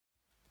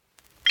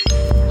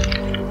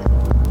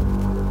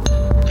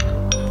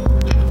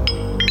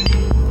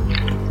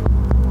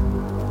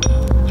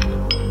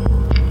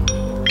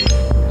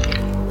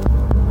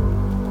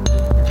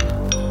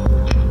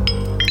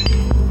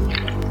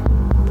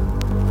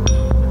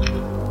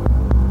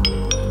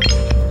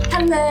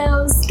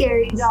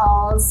Scary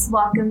Dolls.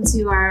 Welcome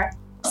to our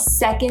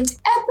second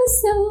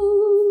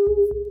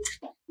episode.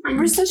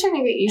 We're still trying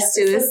to get used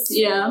to this.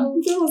 Yeah.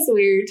 It feels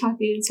weird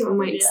talking to a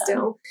mic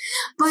still.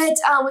 But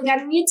we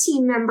got a new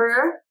team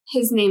member.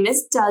 His name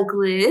is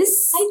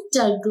Douglas. Hi,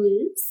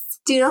 Douglas.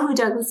 Do you know who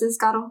Douglas is,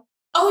 Gato?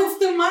 Oh, it's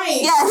the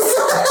mic. Yes.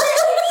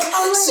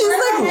 She's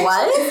like,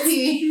 what?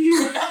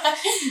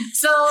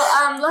 So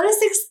let us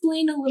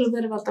explain a little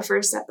bit about the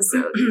first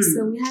episode.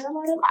 So we had a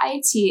lot of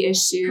IT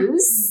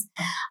issues.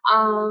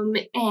 And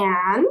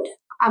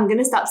I'm going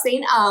to stop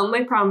saying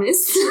I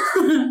promise.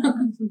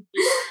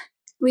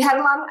 We had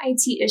a lot of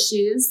IT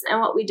issues, and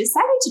what we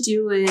decided to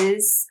do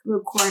was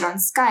record on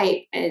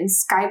Skype, and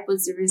Skype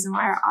was the reason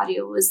why our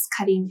audio was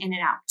cutting in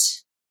and out.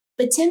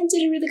 But Tim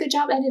did a really good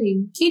job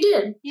editing. He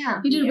did. Yeah.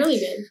 He did really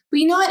good. But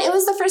you know what? It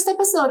was the first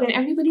episode, and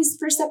everybody's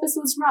first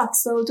episodes rock,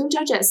 so don't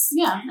judge us.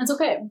 Yeah, that's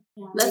okay.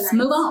 Yeah, Let's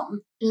move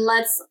on.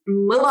 Let's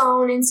move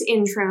on into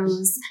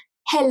intros.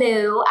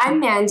 Hello,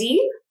 I'm Mandy.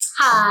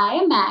 Hi,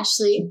 I'm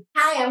Ashley.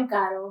 Hi, I'm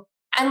Gato.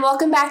 And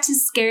welcome back to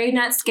Scary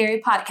Not Scary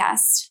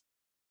Podcast.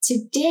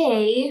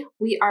 Today,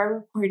 we are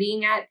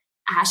recording at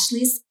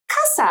Ashley's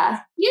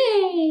casa.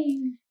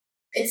 Yay!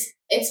 It's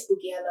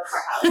spooky. I love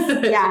her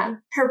house. Yeah,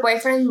 her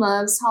boyfriend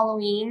loves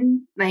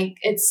Halloween. Like,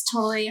 it's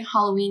totally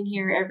Halloween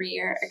here every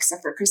year,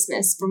 except for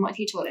Christmas, from what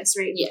he told us,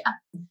 right? Yeah.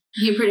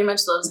 He pretty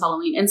much loves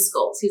Halloween and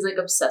skulls. He's like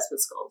obsessed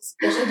with skulls.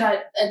 There's a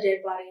dead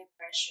body in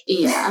fresh.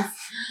 Yeah.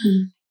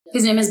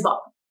 His name is Bob.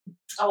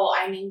 Oh,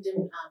 I named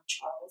him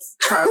Charles.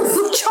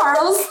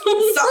 Charles.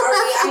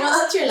 Sorry, I know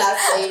that's your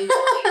last name.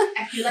 But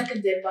I feel like a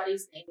dead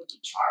body's name would be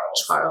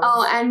Charles. Charles.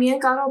 Oh, and me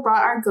and Gato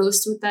brought our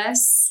ghost with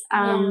us.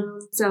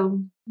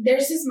 So,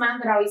 there's this man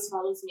that always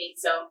follows me,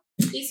 so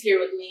he's here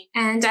with me.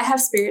 and I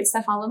have spirits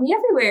that follow me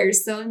everywhere,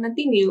 so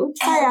nothing new.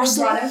 Sorry, And we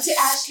Ashley. brought him to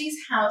Ashley's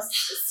house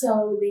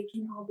so they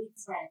can all be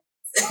friends.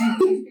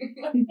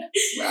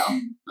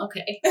 Well,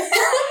 okay.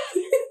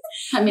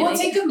 I mean, We'll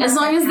take them as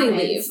long as they back.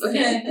 leave,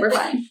 okay, we're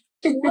fine.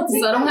 We'll So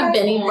take I don't them have back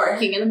Benny home.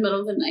 barking in the middle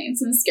of the night.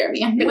 It's going to scare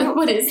me. I'm like,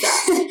 what is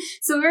that?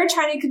 So we were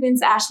trying to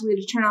convince Ashley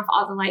to turn off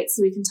all the lights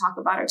so we can talk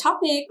about our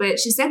topic, but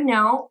she said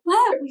no.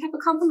 What? We have a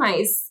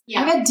compromise.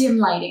 I got dim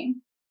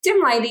lighting.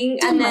 Dim lighting,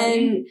 Dim and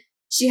lighting. then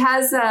she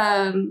has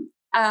a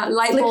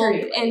light bulb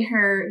Flickering. in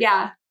her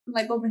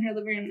light bulb in her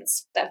living room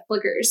that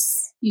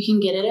flickers. You can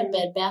get it at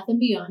Bed Bath &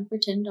 Beyond for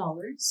 $10.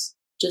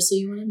 Just so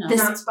you want to know.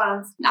 This-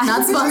 Non-sponsored.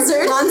 Not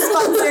sponsored. Not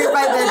sponsored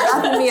by Bed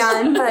Bath &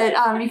 Beyond, but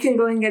you can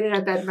go and get it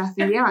at Bed Bath &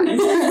 Beyond.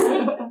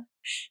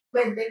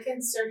 But they can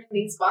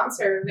certainly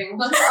sponsor if they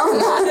want.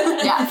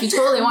 Oh, Yeah, if you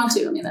totally want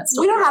to. I mean, that's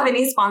We totally don't have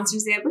any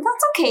sponsors yet, but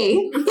that's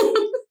okay.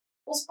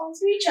 We'll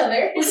sponsor each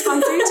other. We'll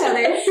sponsor each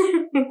other.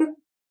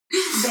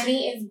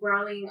 Benny is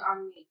growling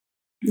on me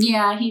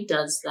Yeah, he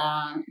does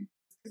that.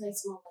 because I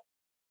smell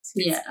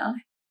Yeah.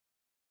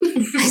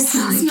 I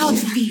smell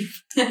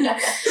beef.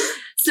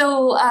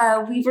 So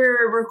we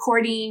were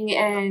recording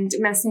and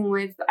messing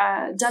with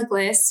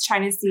Douglas,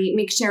 trying to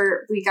make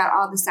sure we got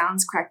all the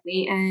sounds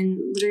correctly. And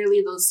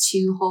literally those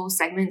two whole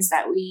segments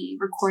that we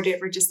recorded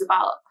were just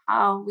about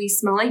how we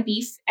smell like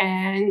beef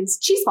and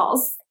cheese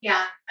balls.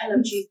 Yeah, I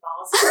love cheese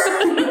balls.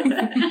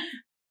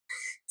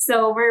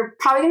 So we're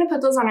probably going to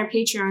put those on our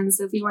Patreon.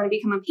 So if you want to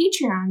become a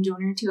Patreon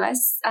donor to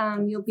us,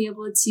 you'll be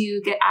able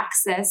to get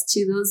access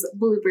to those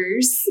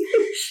bloopers.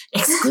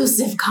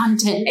 Exclusive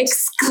content.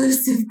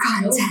 Exclusive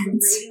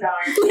content. Radar.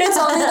 It's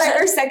only like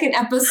our second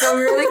episode.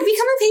 We're like,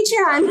 become a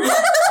Patreon.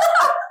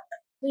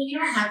 Well, you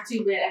don't have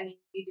to, but I mean,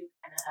 you do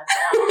kind of have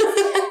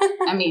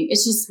to. I mean,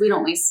 it's just, we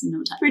don't waste no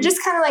time. We're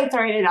just kind of like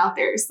throwing it out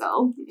there.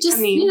 So, just,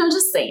 I mean,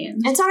 just saying.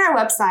 it's on our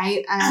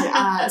website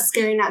at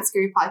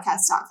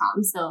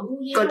scarynotScaryPodcast.com. So go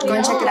Yeah, and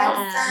check it out.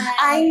 outside.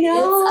 I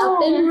know. It's up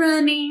and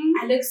running.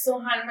 I look so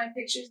hot in my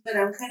pictures, but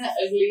I'm kind of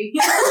ugly.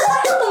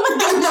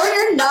 No,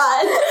 you're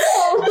not.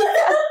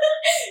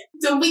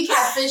 Don't be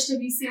catfished if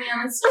you see me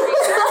on the street.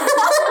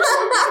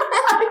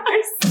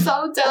 You're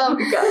so dumb.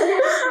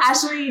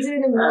 Ashley, you did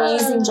an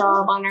amazing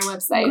job on our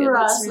website. It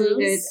looks really good.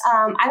 Gracias.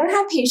 I don't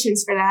have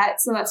patience for that,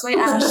 so that's why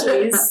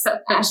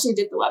Ashley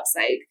did the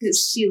website,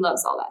 because she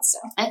loves all that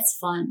stuff. That's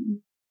fun.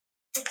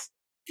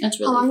 That's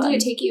really How long fun.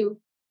 did it take you?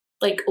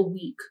 Like a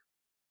week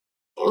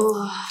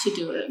to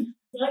do it.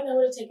 I feel like that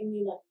would have taken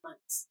me like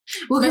months.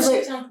 Well, because Especially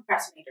like, if I'm a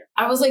procrastinator.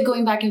 I was like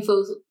going back and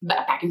forth.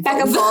 Back and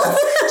Back and forth. forth.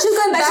 She was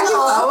going back and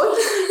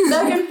forth.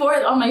 Back and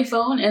forth on my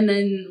phone, and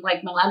then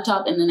like my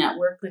laptop, and then at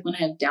work, like when I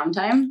have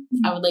downtime,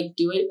 I would like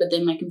do it. But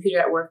then my computer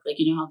at work, like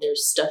you know how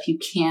there's stuff you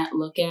can't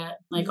look at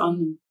like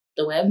on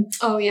the web.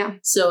 Oh, yeah.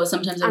 So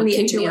sometimes it On would the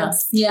kick me interwebs.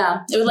 off.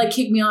 Yeah, it would like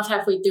kick me off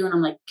halfway through, and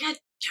I'm like, God damn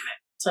it!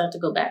 So I have to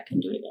go back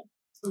and do it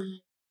again.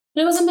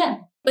 But it wasn't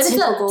bad. But it's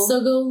Typical. up.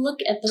 So go look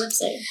at the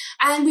website.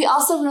 And we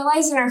also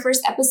realized in our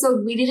first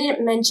episode, we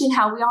didn't mention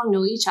how we all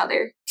know each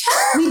other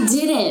We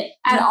didn't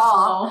at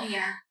all.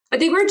 Yeah. But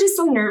they were just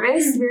so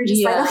nervous. We were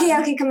just Yeah. like,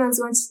 okay, come on,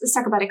 let's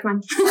talk about it. Come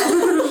on.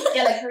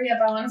 Yeah, like hurry up!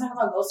 I want to talk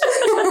about ghost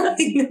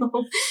stories. I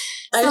know.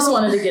 I just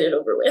wanted to get it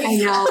over with. I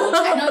know.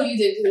 I know you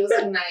did because it was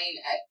like 9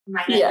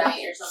 at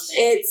night or something.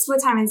 It's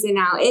what time is it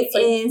now? It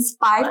like is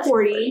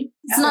 5:40.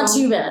 It's not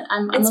too bad.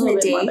 I'm a It's little bit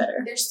midday. more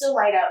better. There's still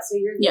light out, so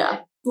you're good.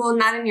 Yeah. Well,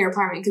 not in your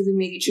apartment because we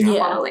made you turn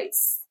off all the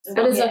lights.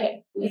 But it's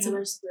okay. We It's have okay.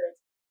 our spirits.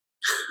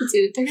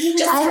 Dude, they're gonna be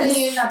Just I for have-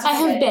 you not to I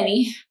have forget.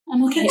 Benny.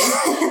 I'm okay.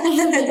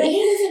 But he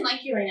doesn't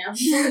like you right now.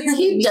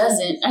 He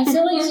doesn't. I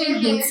feel like he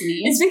hates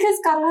me. It's because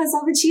Gato has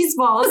all the cheese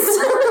balls.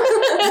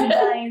 You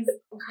guys,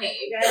 okay,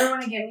 if you ever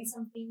want to get me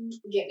something,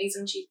 get me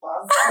some cheese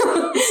balls.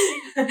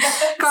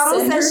 Gato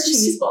Send her says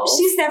cheese balls.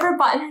 she's never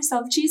bought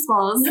herself cheese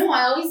balls. No,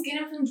 I always get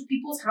them from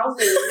people's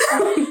houses.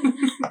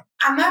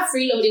 I'm not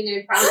freeloading,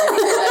 I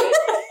promise.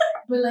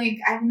 But like,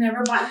 I've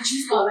never bought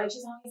cheese balls. I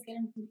just always get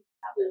them from people's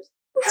houses.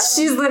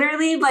 She's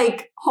literally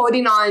like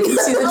holding on to the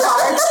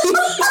jar of cheese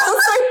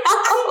balls right now.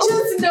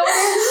 Just know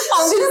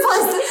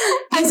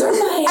These are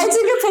mine. I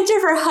took a picture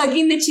of her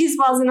hugging the cheese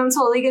balls, and I'm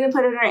totally gonna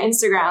put it on our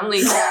Instagram.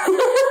 Like,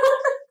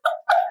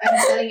 I'm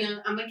telling you,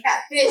 I'm a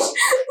catfish.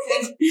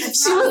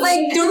 she was like,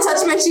 "Don't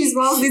touch my cheese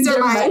balls; these are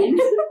They're mine."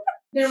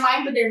 They're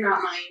mine, but they're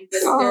not mine.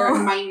 But Oh. they're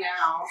mine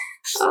now.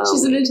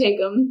 She's gonna take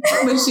them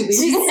when she leaves.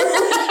 She's, no,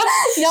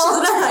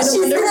 gonna hide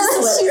 'em under her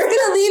sweater. she's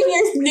gonna leave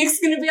here. Nick's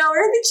gonna be all,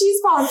 "Where are the cheese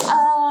balls?"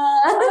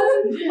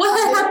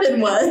 What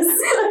happened was,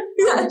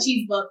 I'm a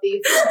cheese ball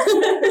thief.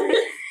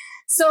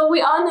 So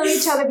we all know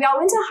each other. We all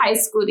went to high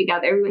school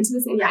together. We went to the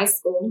same high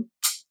school,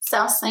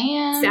 South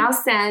San. South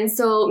San.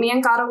 So me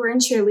and Gato were in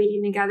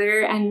cheerleading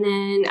together, and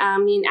then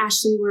me and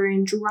Ashley were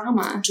in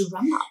drama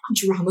club.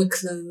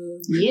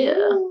 Yeah.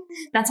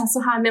 That's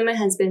also how I met my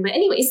husband. But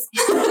anyways,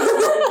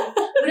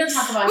 We don't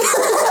talk about it.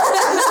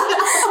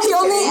 he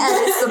only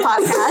edits the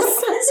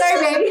podcast.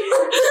 Sorry, babe.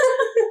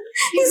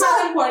 He's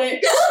not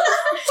important.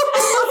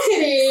 I'm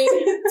kidding.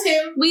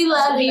 Tim, We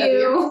love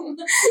you.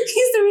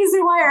 He's the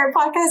reason why our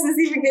podcast is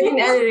even getting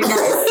edited,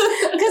 guys.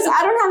 Because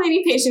I don't have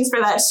any patience for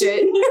that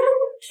shit.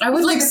 I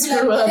would like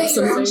screw up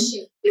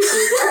something.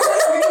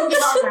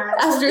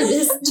 After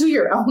this, do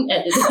your own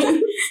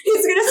editing.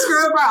 He's gonna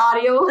screw up our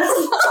audio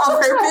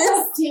on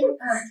purpose. Tim,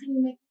 can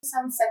you make me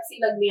sound sexy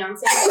like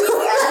Beyonce?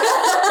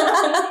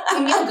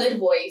 Give me a good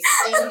voice.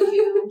 Thank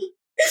you.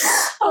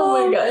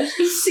 Oh my gosh.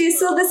 See,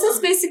 so this is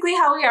basically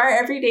how we are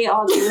every day,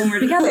 all day when we're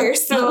together.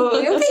 So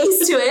you'll get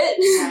used to it.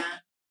 Yeah.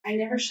 I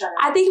never shut up.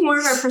 I think more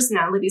of our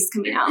personalities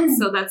coming out,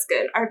 so that's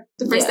good.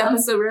 The first Yeah.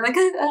 episode, we were like,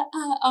 And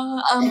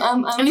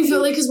I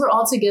feel like because we're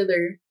all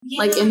together,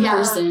 like in Yeah.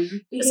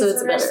 person, Because so it's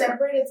when we're better.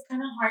 separate, it's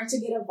kind of hard to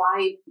get a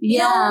vibe.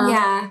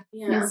 Yeah.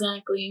 Yeah.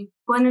 Exactly.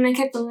 Well, and then I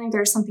kept feeling like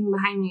there was something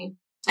behind me.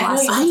 I know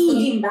Last you're time.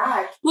 looking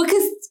back. Well,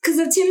 because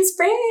of Tim's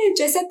fridge.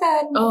 I said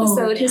that in the Oh,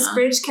 episode. His yeah.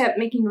 fridge kept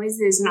making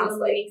noises, and I was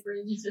like,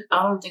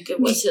 I don't think it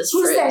was his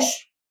Who's fridge. that?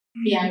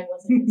 Yeah, it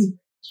wasn't his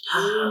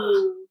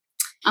fridge.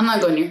 I'm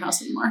not going to your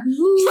house anymore. Yes,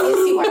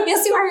 you are.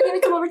 Yes, you are. You're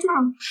going to come over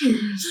tomorrow.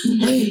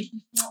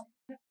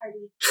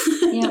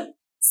 Yep.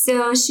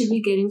 So, should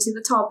we get into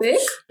the topic?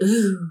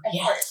 Ooh, Of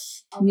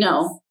yes. course.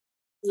 No.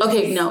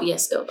 Okay, no,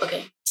 yes, go.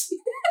 Okay.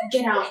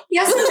 Get out.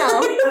 Yes or no?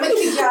 I'm gonna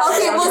kick you out.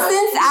 Okay, well,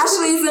 since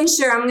Ashley's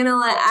unsure, I'm going to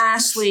let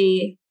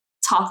Ashley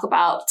talk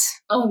about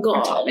Oh, our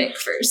God. topic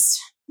first.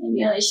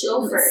 Maybe I shouldn't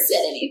Go have first.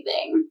 said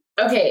anything.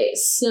 Okay,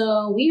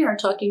 so we are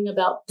talking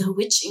about the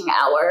witching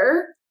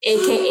hour,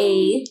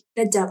 AKA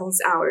the Devil's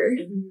Hour.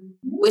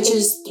 which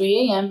is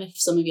 3 a.m. if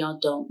some of y'all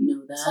don't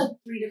know It's that. like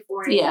 3 to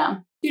 4. Yeah.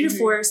 2 to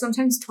 4,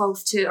 sometimes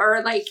 12 to,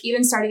 or like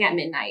even starting at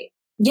midnight.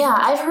 Yeah,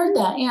 I've heard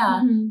that. Yeah.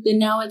 Mhm. Then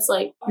now it's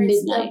like Or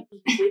it's midnight. the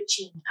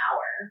bewitching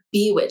hour.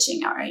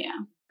 Bewitching hour, yeah.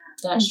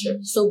 That's true.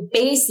 So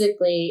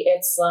basically,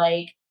 it's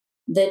like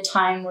the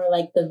time where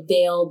like the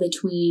veil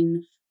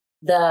between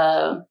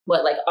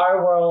like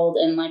our world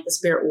and like the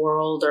spirit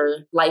world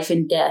or life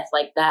and death,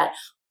 like that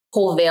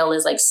whole veil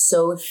is like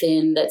so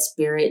thin that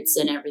spirits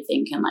and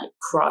everything can like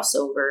cross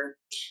over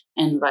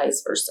and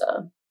vice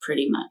versa,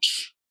 pretty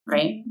much,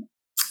 right?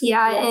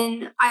 Yeah,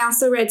 and I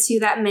also read too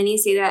that many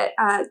say that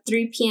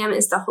 3 p.m.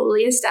 is the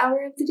holiest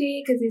hour of the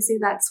day because they say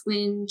that's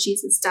when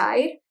Jesus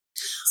died.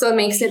 So it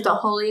makes it the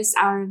holiest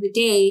hour of the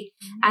day.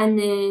 And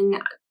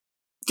then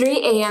 3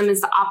 a.m.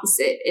 is the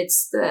opposite.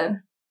 It's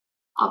the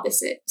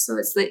opposite. So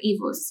it's the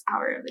evilest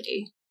hour of the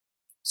day.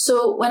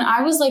 So when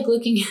I was like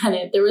looking at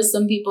it, there was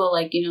some people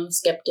like,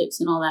 skeptics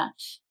and all that.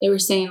 They were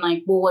saying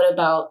like, well, what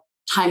about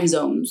time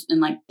zones and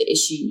like the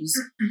issues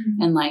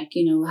and like,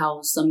 how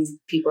some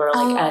people are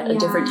like at a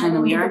different time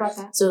than we are.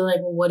 So like,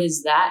 well, what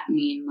does that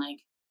mean? Like,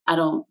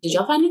 did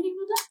y'all find anything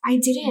about that? I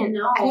didn't.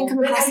 No, I didn't come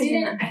but across I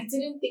it.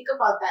 didn't think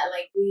about that.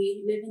 Like,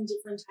 we live in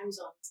different time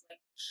zones. Like,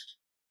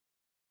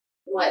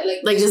 what?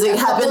 Like, does it a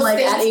couple happen, like,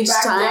 at states each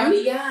back time?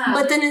 then? Yeah.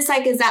 But then it's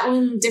like, is that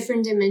when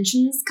different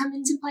dimensions come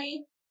into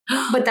play?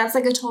 But that's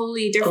like a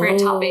totally different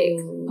topic.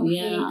 Oh,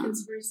 yeah.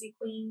 Conspiracy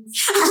queens.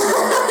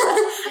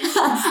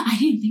 I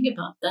didn't think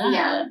about that.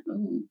 Yeah.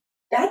 Oh.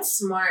 That's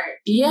smart.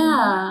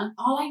 Yeah.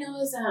 All I know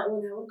is that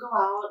when I would go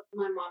out,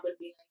 my mom would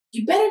be like,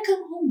 you better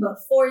come home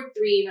before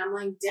 3. And I'm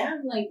like,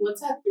 damn, like,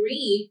 what's at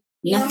 3?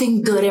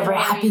 Nothing good ever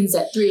happens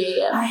at 3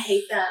 a.m. I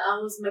hate that. I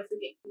was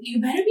Mexican.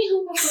 You better be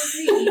home before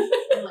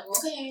 3. I'm like,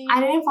 okay. I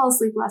didn't fall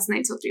asleep last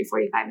night till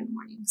 3:45 in the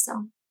morning,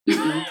 so. Girl,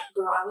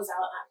 I was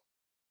out.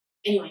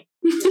 Anyway,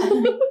 that's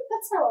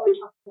not what we're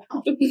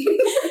talking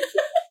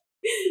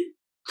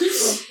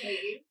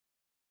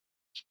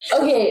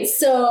about. Okay,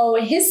 so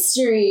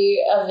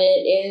history of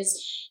it is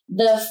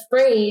the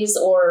phrase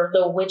or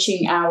the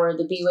witching hour,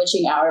 the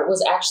bewitching hour,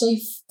 was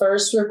actually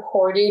first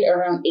recorded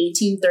around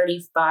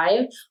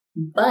 1835,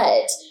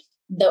 but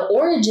the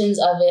origins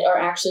of it are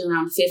actually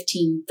around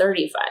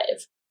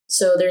 1535.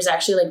 So there's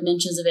actually like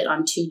mentions of it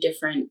on 2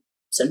 different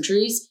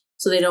centuries.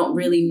 So they don't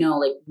really know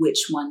like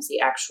which one's the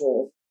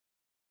actual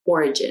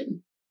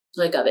origin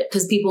like of it,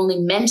 because people only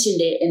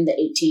mentioned it in the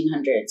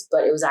 1800s,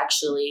 but it was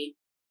actually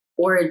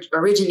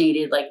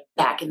originated like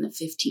back in the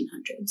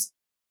 1500s.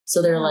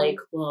 So they're like,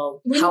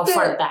 well, how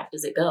far back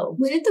does it go?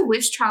 When did the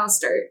witch trial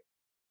start?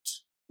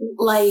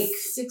 Like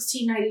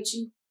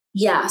 1692.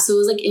 Yeah, so it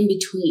was like in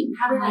between.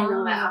 How did I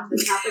know that off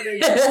the top of the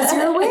head?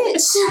 You're a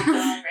witch.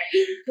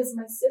 Because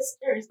my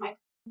sister is my.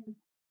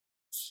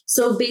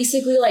 So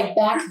basically, like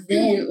back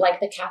then, like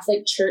the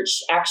Catholic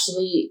Church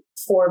actually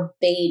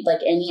forbade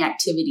like any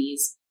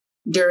activities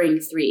during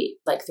 3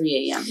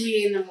 a.m.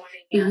 3 in the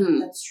morning. Yeah,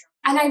 that's true.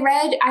 And I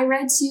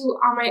read too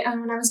on my own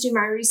when I was doing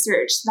my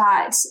research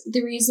that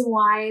the reason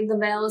why the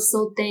veil is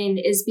so thin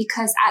is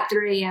because at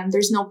 3 a.m.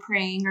 there's no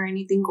praying or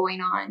anything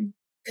going on.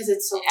 Because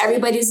it's so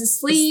everybody's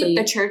asleep.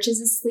 The church is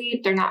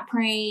asleep. They're not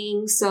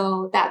praying.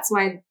 So that's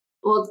why,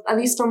 well, at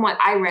least from what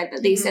I read,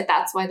 that they said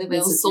that's why the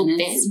veil is so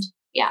thin.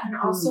 Yeah. And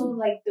also,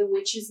 like, the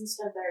witches and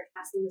stuff that are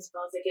casting the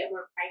spells, they get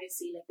more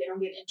privacy. Like, they don't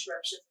get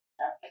interruptions and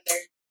stuff. Like,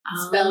 their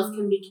spells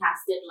can be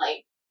casted,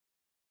 like,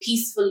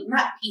 peacefully.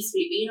 Not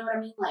peacefully, but you know what I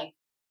mean? Like,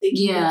 they can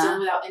be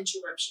done without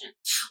interruption.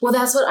 Well,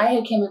 that's what I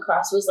had came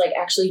across was, like,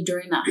 actually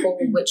during that whole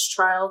witch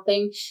trial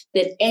thing,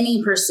 that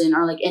any person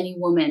or, like, any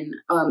woman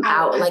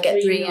out, like,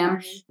 at 3 a.m.,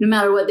 no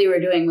matter what they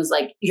were doing, was,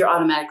 like, you're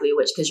automatically a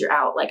witch because you're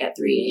out, like, at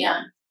 3 a.m.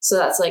 Yeah. So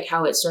that's, like,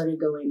 how it started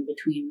going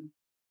between...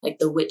 Like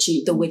the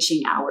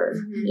witching hour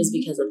is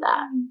because of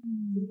that.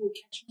 Ooh,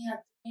 catch me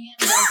up.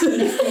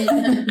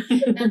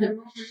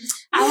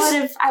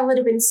 I would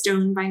have been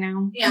stoned by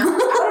now. Yeah, I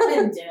would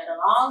have been dead a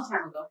long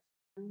time ago.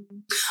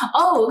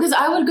 Oh, because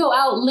I would go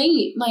out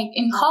late, like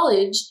in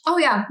college. Oh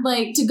yeah,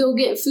 like to go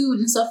get food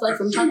and stuff like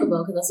from Taco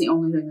Bell because that's the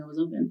only thing that was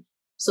open.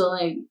 So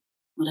like,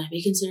 would I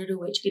be considered a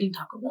witch getting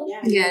Taco Bell?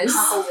 Yeah, yes.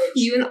 Taco witch.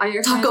 You and all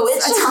your Taco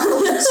witch.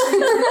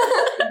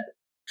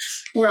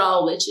 We're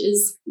all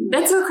witches.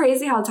 That's so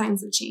crazy how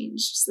times have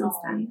changed since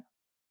then.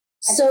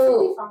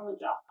 So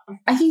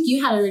I think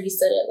you had already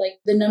said it. Like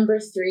the number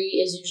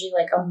 3 is usually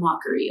like a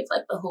mockery of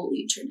like the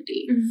Holy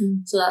Trinity.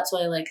 Mm-hmm. So that's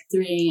why like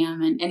 3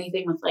 a.m. and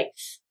anything with like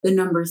the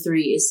number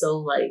 3 is so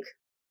like,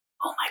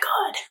 oh my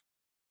God.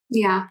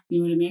 Yeah.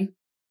 You know what I mean?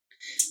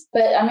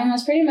 But I mean,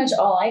 that's pretty much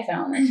all I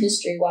found like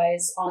history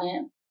wise on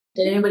it.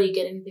 Did anybody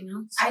get anything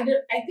else? I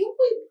think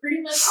we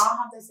pretty much all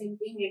have the same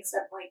thing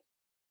except like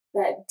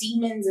that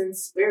demons and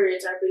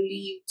spirits are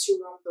believed to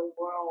roam the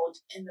world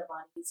in the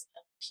bodies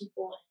of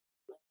people and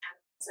like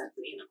animals at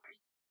 3 in the morning.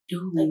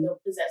 Like they'll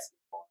possess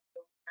people.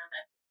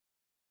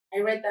 I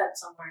read that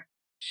somewhere.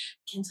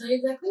 Can't tell you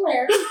exactly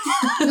where.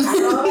 I don't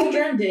know if I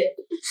dreamed it,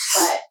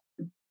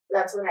 but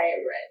that's what I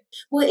read.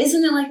 Well,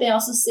 isn't it like they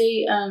also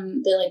say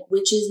they're like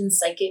witches and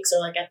psychics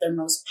are like at their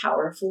most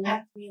powerful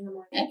at 3 in the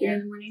morning? At 3 in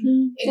the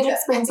morning. It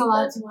explains a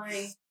lot.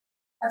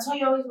 That's why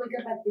you always wake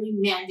up at 3,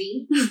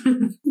 Mandy.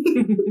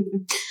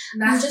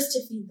 Not just to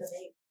feed the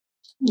baby.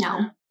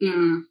 No.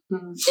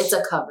 Mm-hmm. It's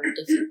a cover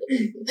to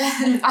feed the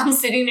baby. I'm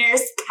sitting there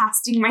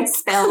casting my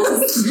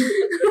spells.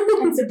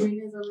 And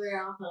Sabrina's over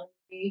there all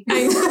hungry.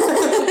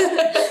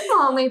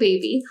 Oh, my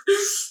baby.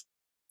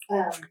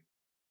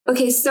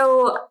 Okay,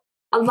 so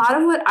a lot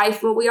of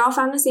what we all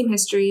found the same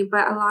history,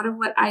 but a lot of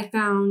what I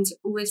found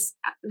was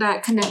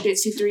that connected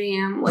to 3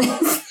 a.m. was...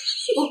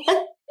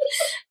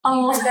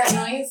 Oh, that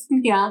noise?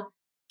 Yeah.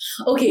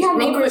 Okay, yeah,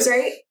 neighbors,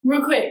 right?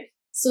 Real quick.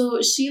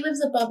 So she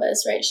lives above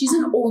us, right? She's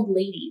an old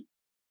lady.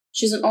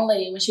 She's an old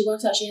lady. When she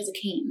works out, she has a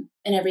cane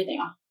and everything.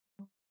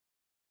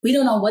 We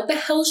don't know what the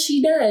hell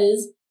she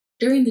does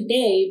during the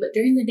day, but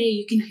during the day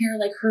you can hear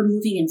like her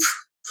moving and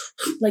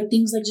like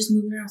things like just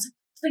moving around. I was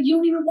like, you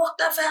don't even walk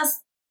that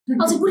fast. I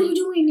was like, what are you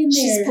doing in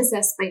there? She's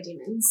possessed by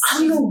demons. I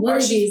don't know what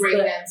it is. She's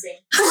breakdancing.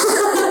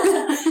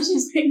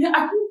 She's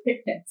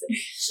breakdancing.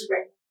 She's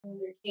breakdancing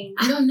with her cane.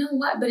 I don't know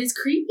what, but it's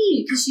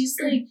creepy because she's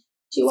like,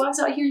 she walks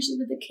out here and she's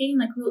with the cane,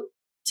 like, real.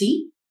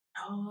 See?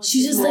 Oh,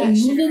 she's just like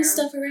moving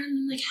stuff around and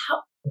I'm like,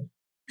 how?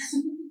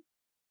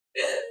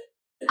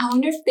 I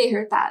wonder if they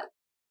heard that.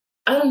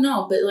 I don't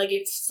know, but like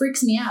it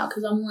freaks me out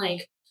because I'm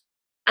like,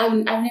 I've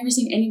never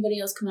seen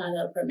anybody else come out of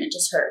that apartment,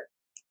 just her.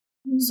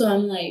 Mm-hmm. So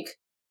I'm like,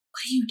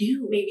 what do you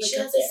do? Maybe she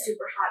has a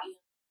super hot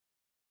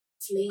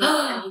slave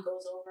and he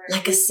goes over.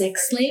 Like a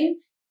sex slave?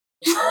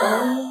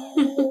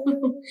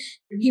 Oh.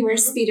 He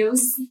wears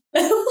Speedos.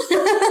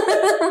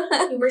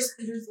 He wears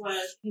Speedos while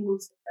he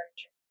moves the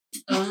furniture.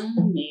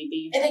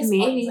 Maybe. It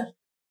explains it.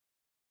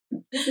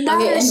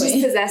 That is anyway.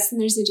 she's possessed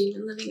and there's a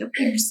demon living up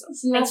there. So.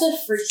 See, that's what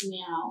freaks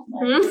me out.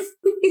 Like,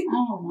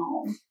 I don't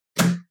know.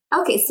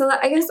 Okay, so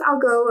I guess I'll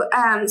go.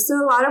 So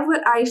a lot of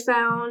what I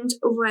found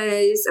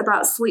was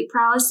about sleep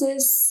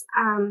paralysis.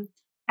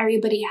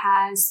 Everybody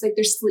has, like,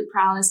 their sleep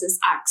paralysis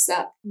acts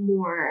up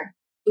more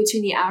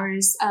between the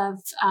hours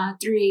of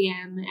 3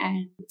 a.m.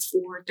 and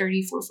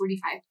 4:30,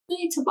 4:45,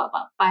 to about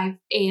 5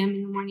 a.m.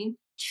 in the morning.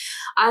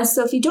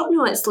 So if you don't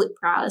know what sleep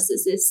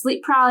paralysis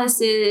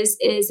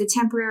is a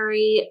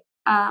temporary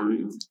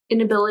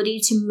inability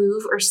to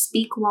move or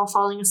speak while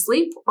falling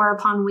asleep or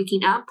upon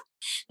waking up.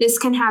 This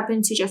can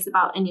happen to just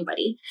about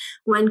anybody.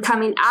 When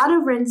coming out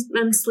of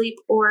REM sleep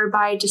or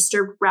by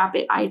disturbed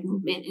rapid eye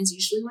movement is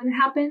usually when it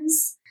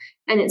happens.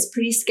 And it's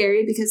pretty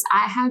scary because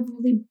I have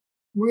really,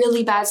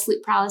 really bad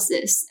sleep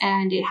paralysis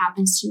and it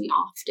happens to me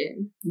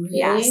often. Really?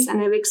 Yes,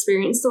 and I've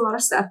experienced a lot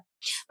of stuff.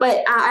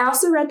 But I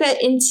also read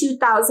that in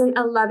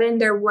 2011,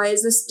 there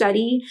was a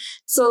study.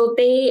 So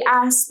they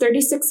asked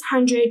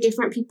 3,600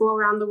 different people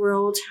around the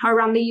world,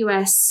 around the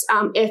US,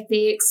 if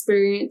they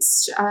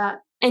experienced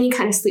any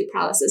kind of sleep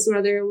paralysis,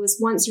 whether it was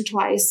once or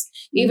twice,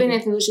 even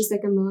if it was just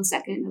like a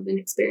millisecond of an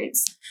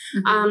experience.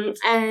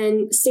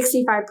 And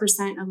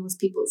 65% of those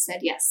people said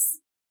yes.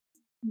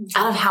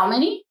 Out of how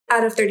many?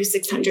 Out of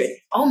 3,600.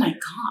 Oh my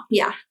God.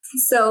 Yeah.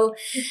 So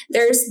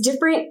there's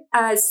different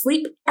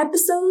sleep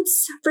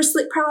episodes for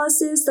sleep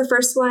paralysis. The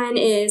first one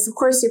is, of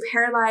course, you're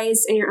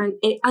paralyzed and you're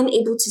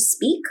unable to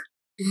speak.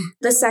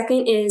 The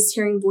second is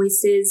hearing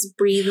voices,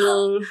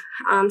 breathing,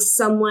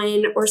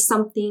 someone or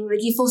something, like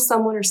you feel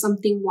someone or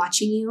something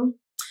watching you.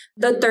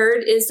 The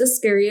third is the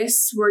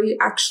scariest, where you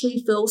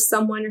actually feel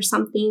someone or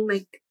something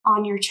like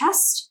on your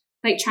chest,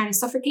 like trying to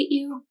suffocate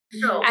you.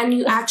 No. And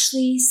you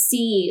actually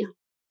see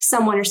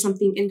someone or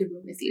something in the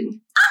room with you.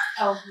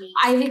 Oh, me.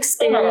 I've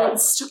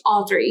experienced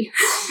all three.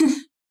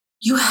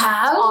 You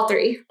have? All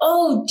three.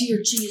 Oh, dear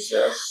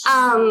Jesus.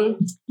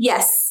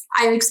 Yes,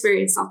 I've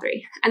experienced all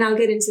three. And I'll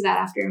get into that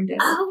after I'm done.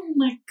 Oh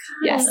my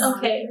God. Yes.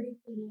 Okay.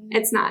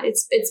 It's not.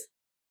 It's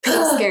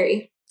pretty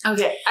scary.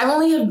 Okay. I've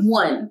only had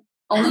one.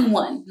 Only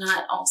one,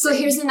 not all. So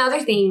here's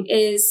another thing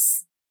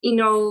is,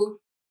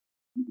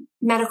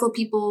 medical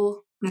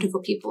people,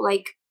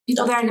 like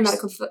people that are in the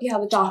medical field,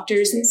 the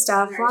doctors and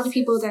stuff. A lot of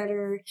people that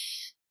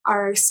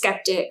are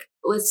skeptic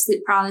with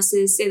sleep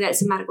paralysis say that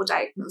it's a medical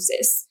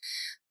diagnosis.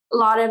 A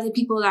lot of the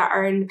people that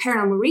are in the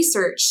paranormal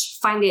research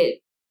find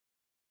it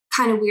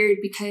kind of weird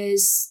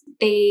because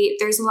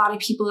there's a lot of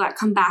people that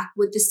come back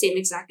with the same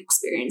exact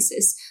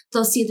experiences.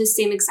 They'll see the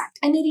same exact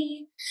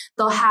entity.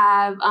 They'll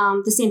have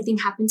the same thing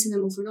happen to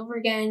them over and over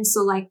again.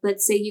 So, like,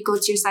 let's say you go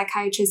to your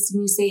psychiatrist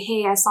and you say,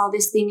 "Hey, I saw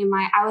this thing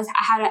I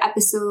had an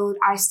episode.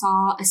 I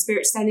saw a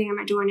spirit standing at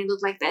my door and it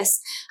looked like this."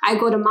 I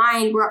go to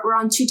mine. We're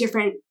on two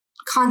different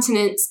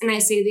continents and I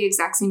say the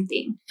exact same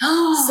thing.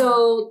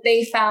 So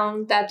they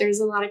found that there's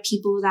a lot of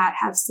people that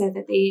have said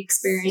that they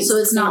experienced. So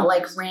it's not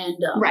like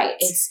random. Right.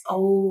 It's,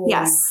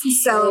 yes.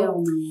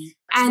 So,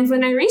 and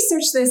when I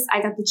researched this,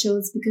 I got the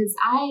chills because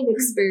I've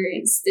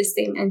experienced this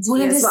same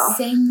entity as well.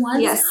 Same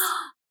ones? Yes.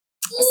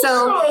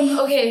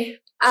 So, okay.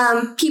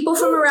 People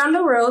from around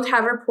the world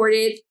have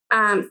reported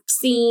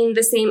seeing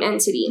the same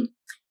entity.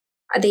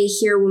 They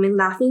hear a woman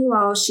laughing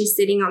while she's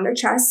sitting on their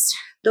chest.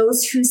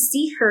 Those who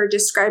see her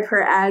describe her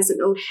as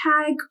an old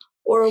hag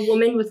or a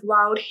woman with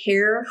wild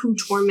hair who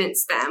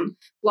torments them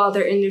while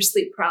they're in their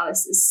sleep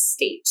paralysis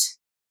state.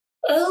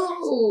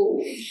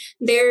 Oh.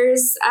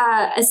 There's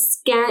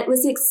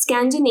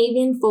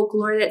Scandinavian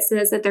folklore that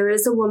says that there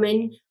is a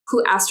woman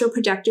who astral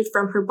projected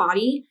from her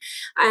body,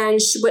 and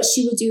what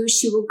she would do,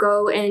 she will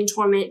go and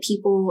torment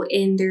people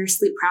in their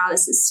sleep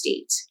paralysis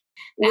state.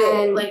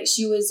 And like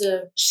she was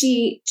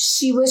she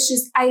was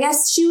just, I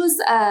guess she was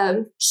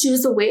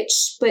a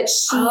witch, but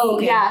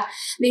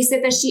they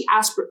said that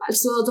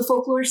so the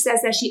folklore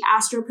says that she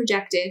astral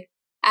projected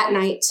at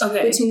night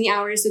between the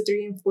hours of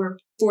 3 and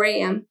 4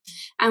 a.m.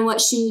 And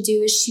what she would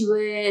do is she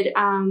would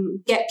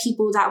get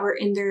people that were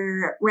in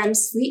their REM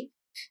sleep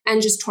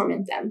and just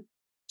torment them.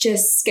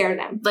 Just scare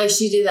them. Like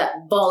she did that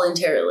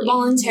voluntarily.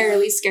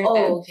 Voluntarily scare them.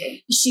 Oh,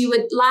 okay. She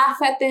would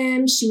laugh at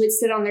them. She would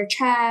sit on their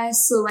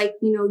chest. So, like,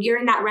 you're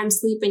in that REM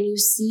sleep and you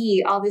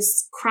see all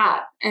this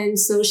crap. And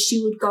so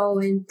she would go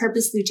and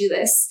purposely do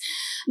this.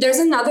 There's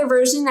another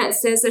version that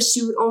says that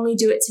she would only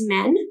do it to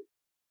men.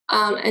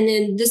 And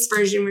then this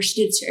version where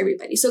she did it to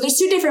everybody. So there's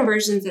two different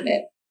versions of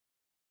it.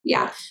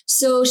 Yeah.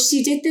 So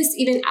she did this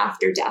even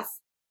after death.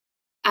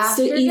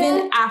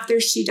 Even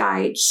after she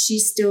died, she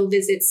still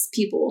visits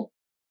people.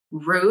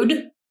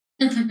 Rude.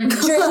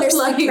 During their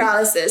sleep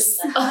paralysis.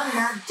 I'm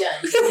not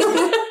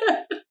done.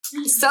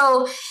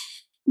 So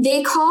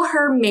they call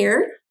her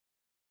Mare.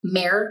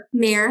 Mare?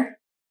 Mare.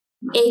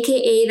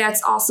 AKA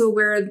that's also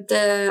where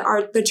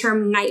the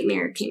term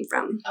nightmare came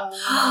from.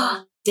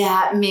 Oh.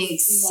 That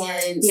makes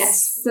sense.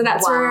 Yes. So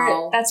that's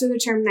where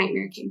the term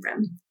nightmare came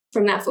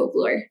from that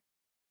folklore.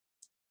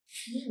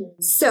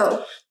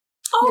 So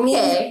let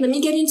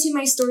me get into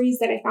my stories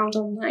that I found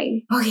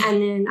online. Okay.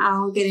 And then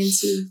I'll get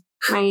into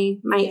my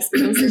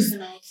experiences.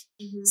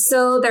 Mhm.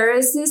 So there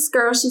is this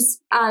girl,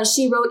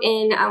 she wrote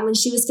in when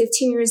she was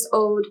 15 years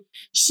old,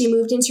 she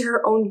moved into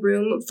her own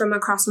room from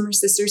across from her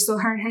sister. So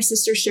her and her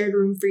sister shared a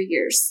room for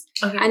years.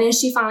 Okay. And then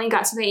she finally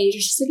got to the age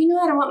where she's like, you know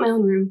what, I want my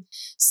own room.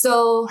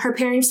 So her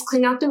parents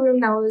cleaned out the room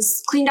that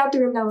was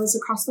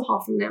across the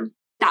hall from them.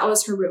 That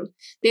was her room.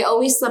 They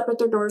always slept with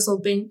their doors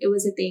open. It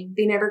was a thing.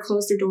 They never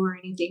closed their door or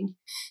anything.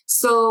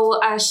 So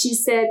she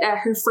said that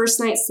her first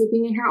night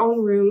sleeping in her own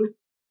room,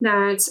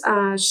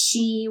 that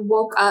she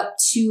woke up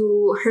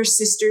to her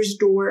sister's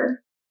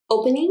door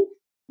opening,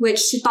 which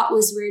she thought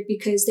was weird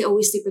because they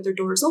always sleep with their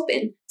doors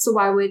open. So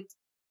why would her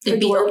It'd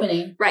be door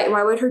opening. Right?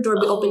 Why would her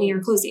door be opening Oh.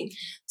 or closing?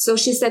 So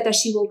she said that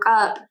she woke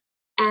up,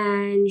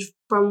 and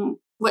from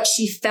what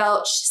she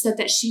felt, she said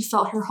that she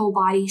felt her whole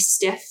body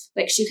stiff,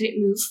 like she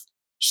couldn't move.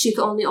 She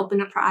could only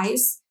open up her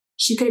eyes.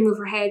 She couldn't move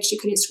her head. She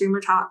couldn't scream or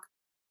talk.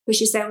 But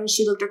she said when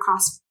she looked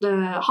across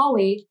the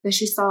hallway that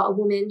she saw a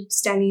woman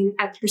standing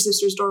at her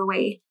sister's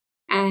doorway,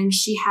 and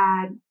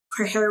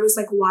her hair was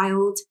like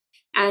wild,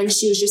 and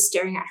she was just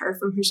staring at her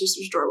from her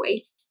sister's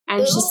doorway.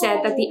 And she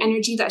said that the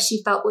energy that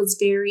she felt was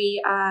very,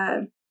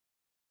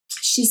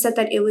 she said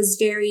that it was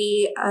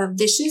very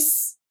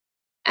vicious,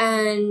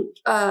 and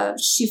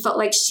she felt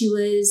like she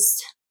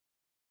was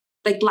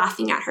like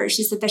laughing at her.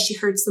 She said that she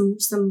heard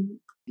some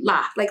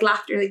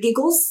laughter, like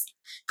giggles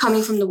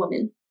coming from the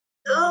woman.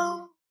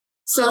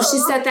 So she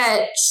said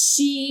that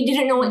she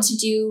didn't know what to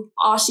do.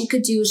 All she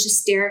could do was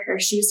just stare at her.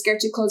 She was scared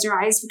to close her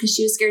eyes because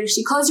she was scared if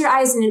she closed her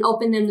eyes and then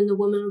opened them, then the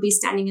woman would be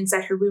standing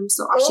inside her room.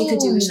 So all she could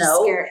do was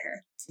just stare at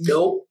her.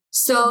 Nope.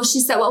 So she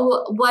said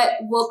what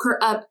woke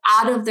her up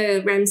out of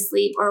the REM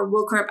sleep, or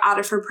woke her up out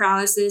of her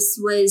paralysis,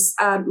 was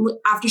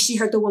after she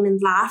heard the woman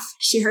laugh,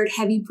 she heard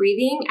heavy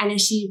breathing, and then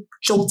she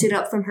jolted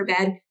up from her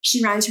bed.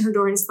 She ran to her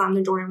door and slammed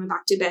the door and went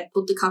back to bed,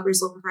 pulled the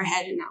covers over her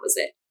head, and that was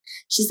it.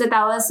 She said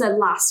that was the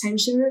last time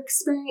she ever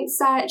experienced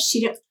that.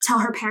 She didn't tell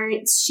her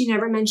parents. She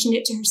never mentioned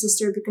it to her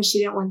sister because she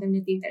didn't want them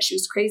to think that she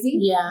was crazy.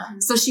 Yeah.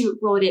 So she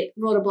wrote a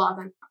blog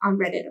on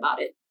Reddit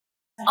about it.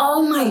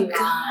 Oh my Like,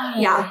 God.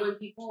 Yeah. Like when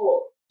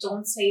people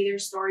don't say their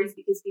stories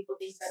because people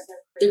think that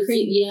they're The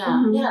crazy. yeah.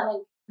 Mhm. Yeah,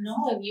 like, no,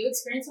 if you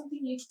experience something,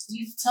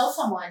 you tell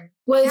someone.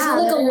 Well, I Yeah,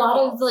 feel like a they're lot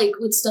all- of like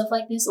with stuff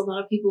like this, a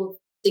lot of people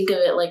think of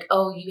it like,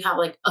 oh, you have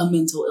like a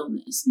mental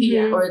illness,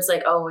 Yeah. or it's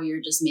like, oh, well, you're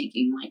just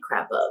making like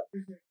crap up.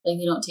 Mhm. Like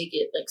they don't take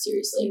it like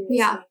seriously.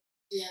 Yeah.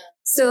 Yeah.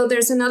 So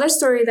there's another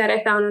story that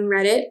I found on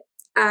Reddit.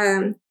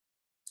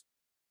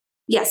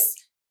 Yes.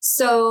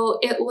 So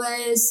it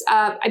was,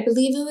 I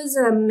believe it was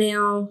a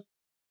male.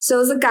 So it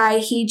was a guy.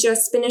 He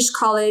just finished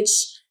college.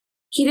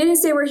 He didn't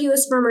say where he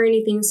was from or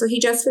anything. So he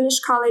just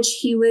finished college.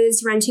 He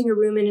was renting a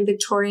room in a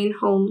Victorian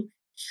home.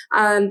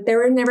 There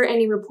were never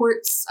any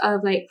reports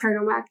of like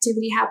paranormal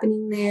activity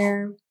happening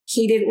there.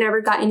 He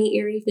never got any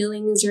eerie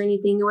feelings or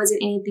anything. It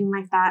wasn't anything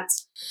like that.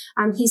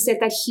 He said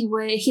that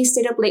he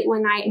stayed up late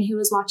one night and he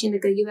was watching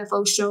like a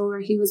UFO show, or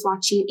he was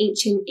watching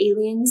Ancient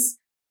Aliens.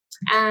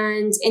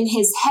 And in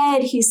his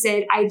head, he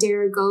said, "I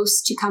dare a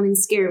ghost to come and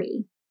scare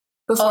me,"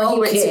 before he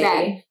went to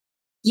bed.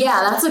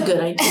 Yeah, that's a good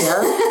idea.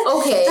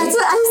 Okay. That's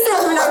what I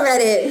said when I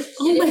read it.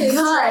 Oh my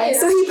God.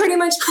 So he pretty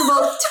much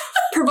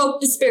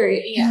provoked the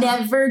spirit. Yeah.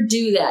 Never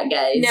do that,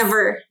 guys.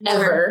 Never.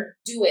 Ever.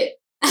 Do it.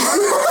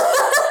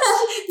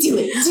 Do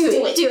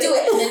it. Do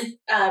it. And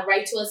then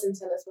write to us and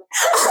tell us what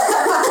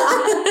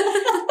happened.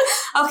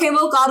 Okay,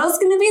 well, Gado's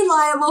going to be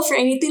liable for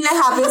anything that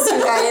happens to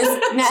you guys.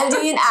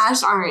 Mandy and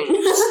Ash aren't.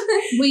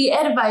 We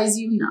advise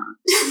you not.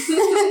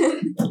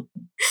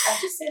 I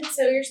just said,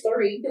 tell your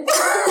story.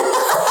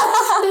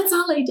 That's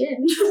all I did.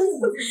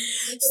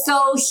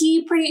 So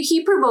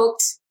he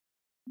provoked.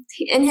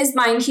 In his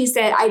mind, he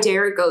said, "I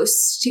dare a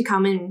ghost to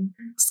come and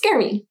scare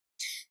me."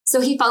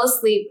 So he fell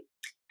asleep,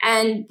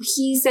 and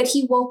he said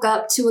he woke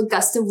up to a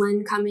gust of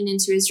wind coming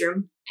into his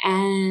room,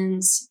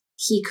 and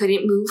he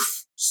couldn't move.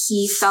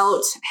 He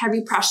felt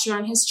heavy pressure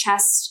on his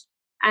chest,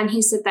 and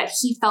he said that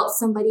he felt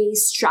somebody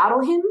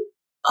straddle him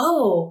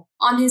Oh.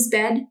 on his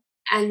bed,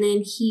 and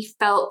then he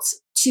felt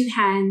two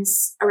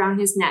hands around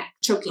his neck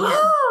choking him.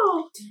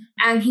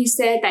 And he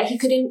said that he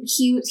couldn't,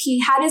 he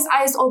had his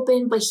eyes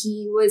open, but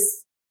he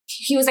was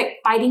like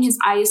fighting his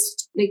eyes,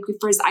 like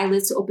for his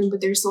eyelids to open,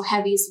 but they're so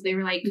heavy. So they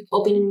were like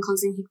opening and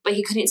closing, but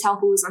he couldn't tell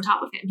who was on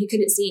top of him. He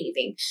couldn't see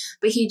anything,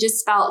 but he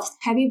just felt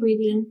heavy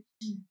breathing,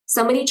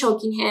 somebody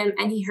choking him,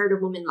 and he heard a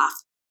woman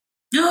laugh.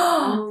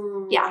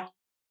 Yeah.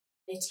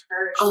 It's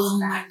her. Oh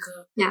my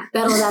God. Yeah.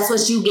 Beto, that's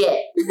what you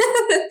get.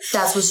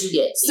 That's what you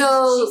get.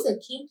 So she's a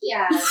kinky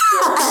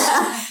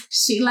ass.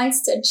 She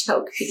likes to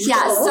choke people.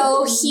 yeah,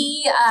 so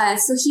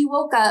he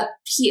woke up.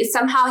 He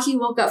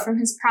woke up from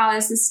his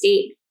paralysis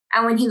state,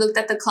 and when he looked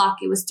at the clock,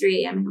 it was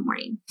 3 a.m. in the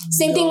morning.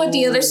 Same thing with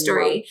the other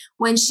story.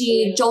 When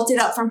she jolted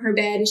up from her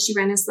bed and she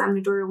ran and slammed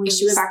the door. When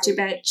she went back to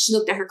bed, she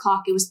looked at her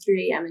clock. It was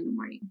 3 a.m. in the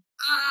morning.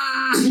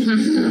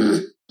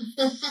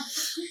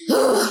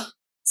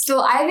 So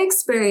I've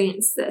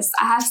experienced this.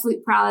 I have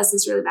sleep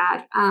paralysis really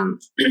bad.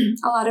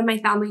 A lot of my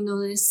family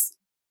know this.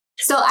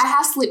 So I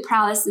have sleep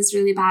paralysis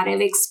really bad. I've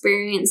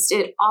experienced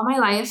it all my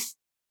life.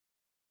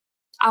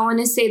 I want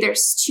to say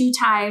there's 2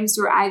 times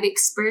where I've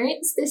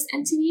experienced this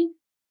entity.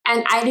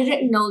 And I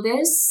didn't know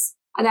this,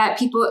 that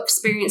people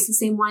experience the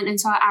same one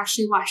until I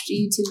actually watched a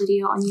YouTube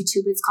video on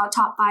YouTube. It's called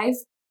Top 5.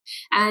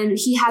 And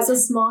he has a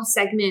small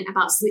segment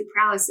about sleep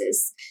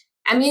paralysis.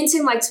 And me and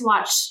Tim like to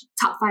watch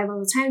Top 5 all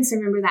the time. So I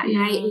remember that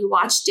night we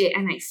watched it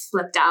and I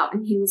flipped out.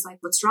 And he was like,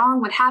 what's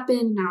wrong? What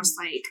happened? And I was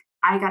like,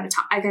 I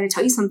gotta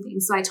tell you something.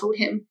 So I told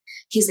him.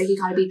 He's like, you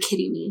gotta be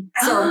kidding me.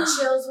 So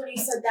chills when he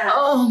said that.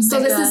 Oh, so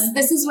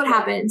this is what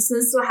happened.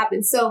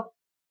 So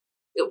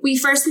we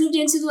first moved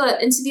into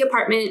the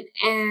apartment,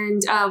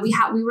 and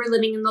we were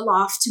living in the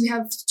loft. We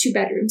have 2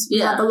 bedrooms.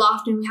 We have the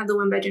loft and we have the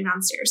 1 bedroom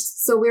downstairs.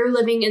 So we were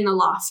living in the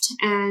loft,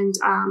 and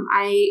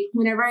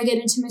whenever I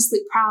get into my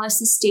sleep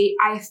paralysis state,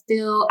 I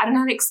feel, I don't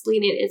know how to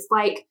explain it. It's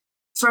like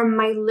from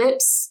my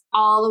lips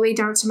all the way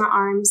down to my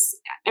arms,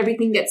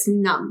 everything gets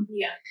numb.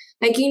 Yeah.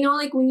 Like, you know,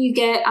 like when you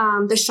get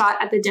the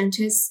shot at the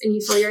dentist and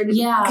you feel your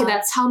okay,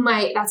 that's how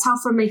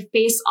from my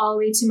face all the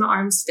way to my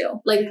arms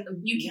feel. Like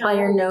you can by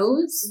your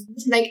nose,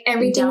 like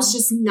everything's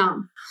just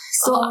numb.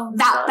 So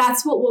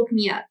that's what woke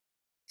me up.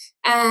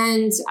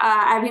 And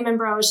I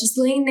remember I was just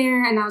laying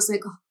there and I was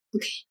like, oh,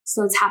 okay,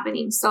 so it's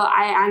happening. So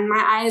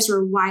my eyes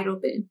were wide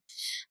open,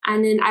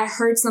 and then I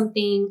heard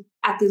something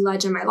at the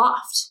ledge of my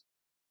loft,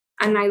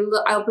 and I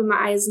opened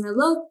my eyes and I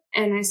looked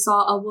and I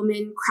saw a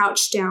woman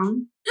crouched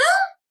down.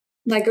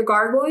 Like a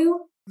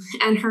gargoyle,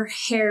 and her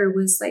hair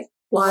was like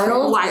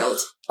wild.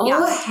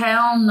 Oh,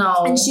 hell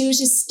no. And she was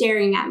just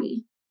staring at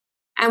me.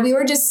 And we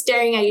were just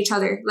staring at each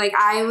other. Like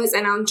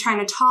I'm trying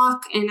to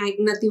talk and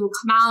nothing will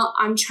come out.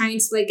 I'm trying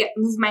to like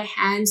move my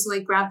hand to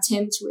like grab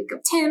Tim to wake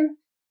up Tim.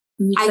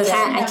 I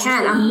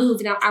can't. I'm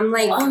moving. I'm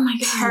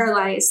like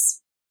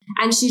paralyzed.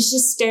 And she's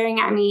just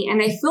staring at me.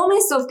 And I feel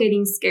myself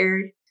getting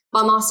scared, but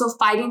I'm also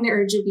fighting the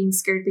urge of being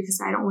scared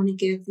because I don't want to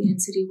give the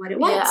entity what it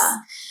wants. Yeah.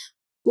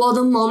 Well,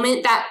 the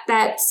moment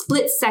that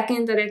split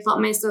second that I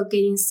felt myself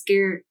getting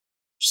scared,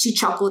 she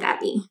chuckled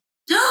at me.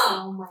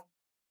 Oh my.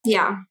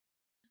 Yeah.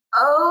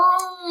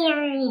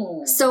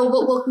 Oh. So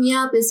what woke me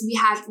up is we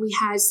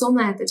had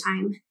Soma at the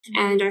time,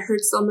 and I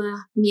heard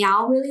Soma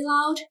meow really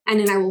loud, and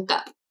then I woke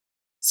up.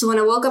 So when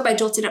I woke up, I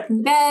jolted up from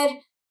the bed.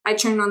 I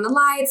turned on the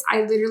lights.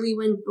 I literally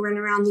ran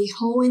around the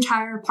whole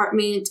entire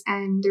apartment,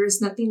 and there was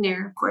nothing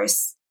there, of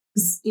course.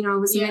 You know, it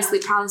was in my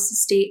sleep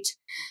paralysis state.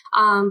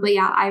 But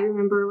yeah, I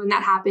remember when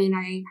that happened,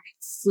 I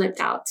flipped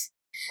out.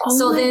 Oh,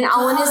 so then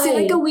I want to say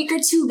like a week or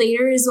 2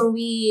 later is when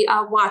we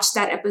watched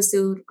that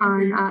episode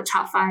on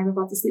Top 5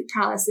 about the sleep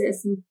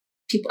paralysis, and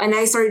people, and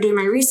I started doing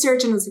my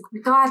research and I was like, oh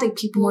my God, like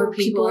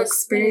people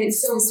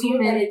experience so this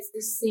weird that it's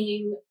the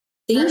same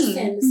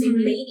person, the same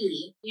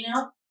lady, you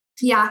know?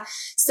 Yeah.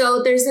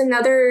 So there's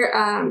another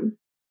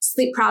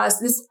sleep paralysis.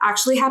 This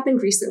actually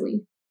happened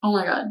recently. Oh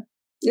my God.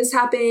 This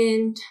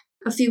happened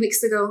a few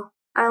weeks ago.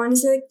 I want to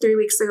say like 3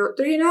 weeks ago.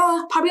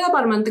 Probably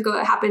about a month ago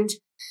it happened.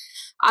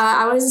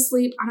 I was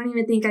asleep. I don't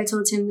even think I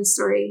told him this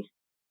story.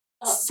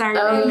 Sorry.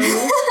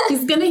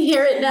 He's going to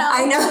hear it now.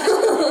 I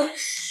know.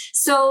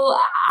 So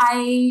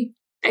I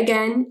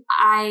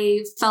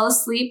fell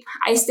asleep.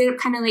 I stayed up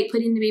kind of late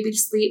putting the baby to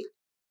sleep.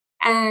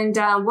 And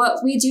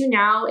what we do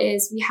now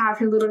is we have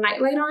her little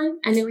nightlight on,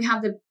 and then we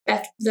have the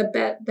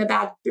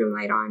bathroom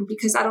light on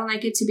because I don't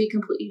like it to be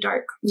completely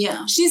dark.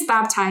 Yeah. She's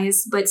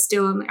baptized, but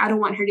still, I don't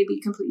want her to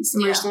be completely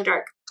submerged in the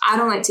dark. I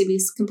don't like to be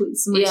completely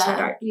submerged in the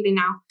dark even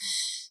now.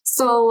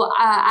 So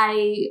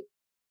I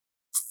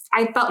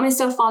felt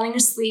myself falling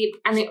asleep,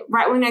 and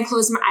right when I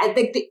closed my eyes,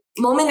 like the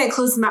moment I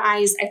closed my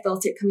eyes, I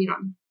felt it coming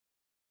on.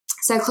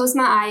 So I closed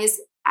my eyes.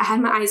 I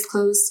had my eyes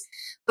closed.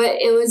 But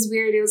it was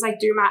weird. It was like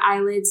through my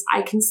eyelids,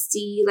 I can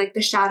see like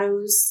the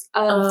shadows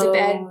of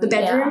the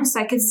bedroom. Yeah. So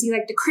I could see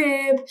like the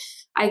crib.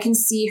 I can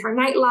see her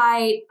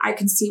nightlight. I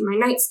can see my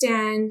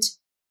nightstand.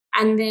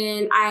 And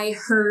then I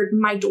heard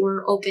my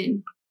door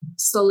open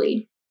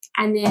slowly.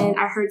 And then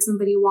I heard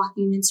somebody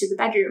walking into the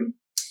bedroom.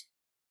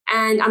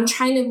 And I'm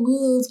trying to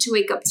move to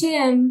wake up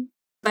Tim,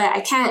 but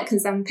I can't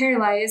because I'm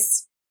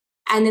paralyzed.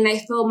 And then I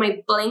feel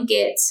my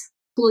blanket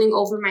pulling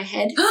over my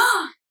head.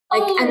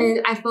 And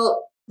then I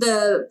felt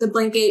the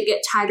blanket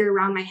get tighter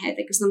around my head,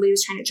 like if somebody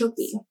was trying to choke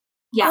me.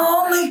 Yeah.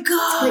 Oh my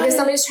God. Like if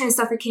somebody was trying to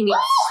suffocate me.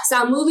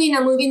 So I'm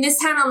moving. This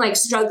time I'm like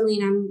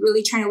struggling. I'm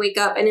really trying to wake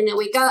up. And then I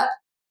wake up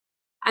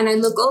and I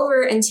look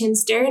over and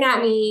Tim's staring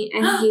at me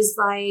and he's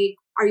like,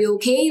 are you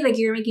okay? Like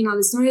you're making all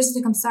this noise. I was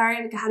like, I'm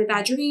sorry. Like I had a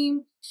bad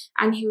dream.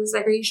 And he was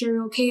like, are you sure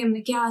you're okay? I'm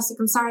like, yeah. I was like,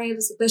 I'm sorry. I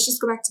was like, let's just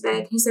go back to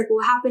bed. He's like, well,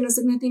 what happened? I was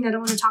like, nothing. I don't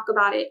want to talk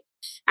about it.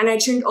 And I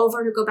turned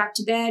over to go back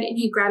to bed and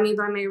he grabbed me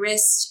by my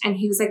wrist and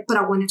he was like, but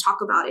I want to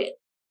talk about it.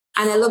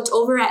 And I looked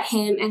over at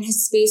him and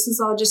his face was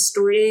all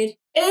distorted.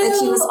 Ew, like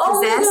he was possessed.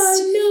 Oh my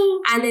God,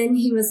 no. And then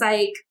he was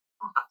like,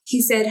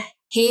 he said,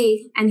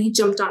 hey, and he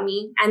jumped on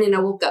me. And then I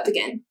woke up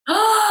again.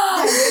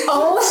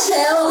 Oh,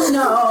 hell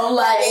no.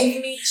 Like,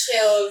 gave me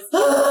chills.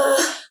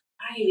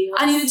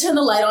 I need to turn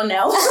the light on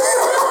now.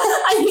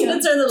 I need to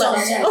turn the light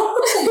on now.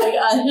 Oh my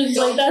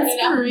God. Like, that's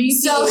crazy.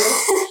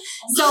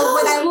 So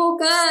when I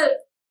woke up,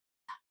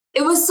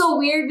 it was so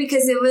weird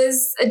because it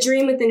was a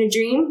dream within a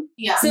dream.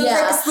 Yeah. So it was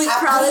like a sleep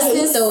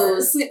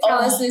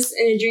paralysis,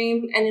 in a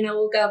dream, and then I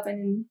woke up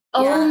and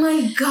oh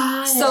my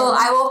God. So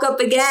I woke up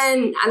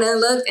again and I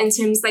looked and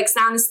Tim's like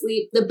sound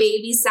asleep. The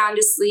baby's sound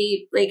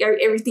asleep. Like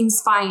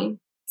everything's fine.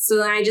 So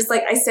then I just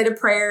I said a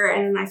prayer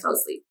and then I fell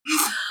asleep.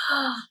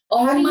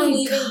 How do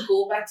you even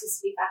go back to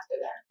sleep after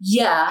that?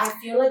 Yeah. I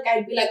feel like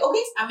I'd be like,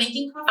 okay, I'm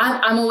making coffee.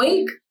 I'm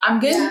awake. I'm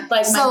good. Yeah.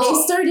 Like my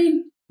day's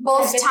starting.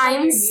 Both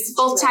times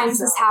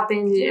this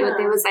happened. It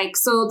was like,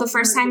 so the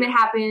first time it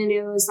happened,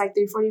 it was like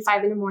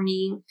 3:45 in the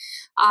morning.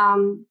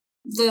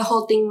 The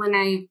whole thing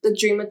the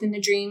dream within the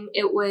dream,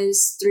 it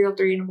was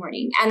 3:03 in the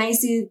morning. And I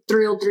see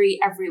 3:03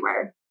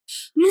 everywhere.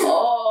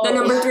 Oh, the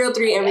number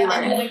 3:03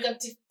 everywhere. And then you wake up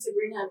to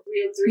Sabrina at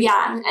 3:03.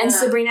 Yeah, and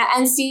Sabrina.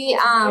 And see,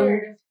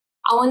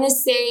 I want to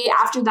say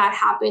after that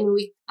happened,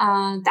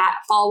 that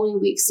following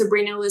week,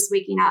 Sabrina was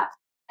waking up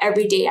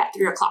every day at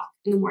 3:00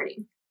 in the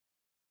morning.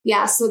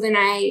 Yeah, so then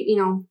I,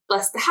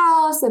 blessed the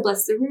house, I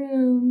blessed the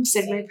room,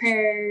 said my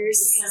prayers,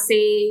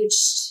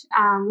 saged.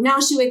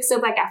 Now she wakes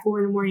up like at 4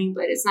 in the morning,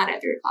 but it's not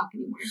at 3:00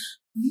 anymore.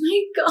 Oh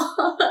my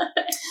God.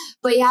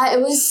 But yeah, it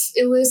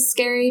was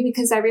scary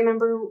because I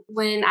remember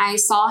when I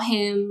saw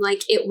him,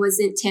 like it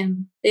wasn't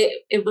Tim.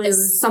 It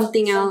was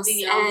something else.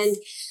 And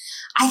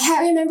I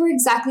can't remember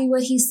exactly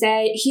what he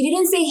said. He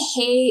didn't say,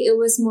 hey, it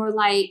was more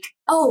like,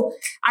 oh,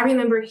 I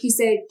remember he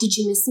said, did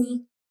you miss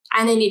me?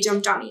 And then he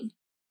jumped on me.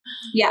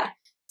 Yeah.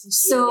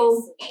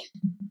 So,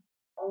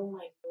 oh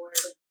my Lord.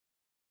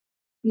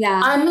 Yeah.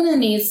 I'm gonna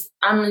need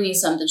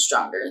something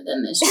stronger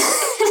than this.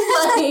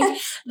 Like,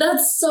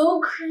 that's so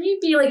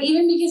creepy. Like,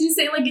 even because you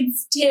say like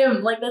it's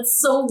Tim, like that's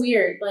so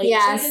weird. Like,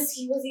 because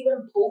he was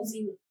even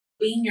posing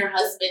being your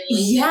husband.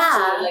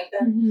 Like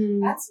that. Mm-hmm.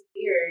 That's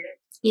weird.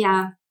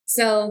 Yeah.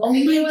 So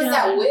maybe it was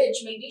that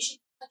witch. Maybe she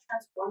can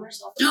transform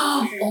herself.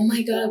 Oh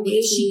my God,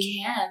 maybe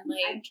she can.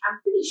 Like, I'm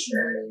pretty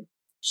sure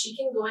she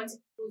can go into.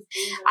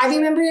 I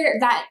remember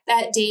that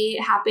day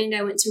it happened.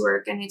 I went to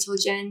work and I told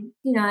Jen,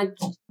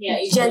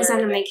 Jen said,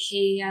 I'm like,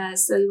 hey,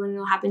 so you want to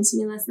know what happened to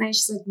me last night?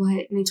 She's like,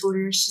 what? And I told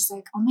her, she's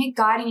like, oh my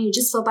God, and you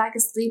just fell back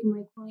asleep. I'm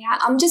like, well, yeah,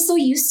 I'm just so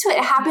used to it.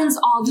 It happens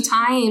all the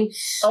time.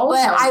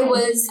 But I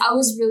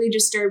was really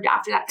disturbed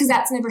after that because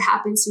that's never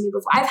happened to me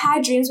before. I've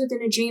had dreams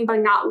within a dream, but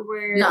not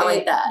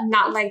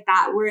like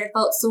that, where it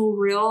felt so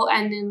real.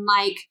 And then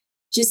like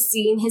just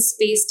seeing his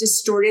face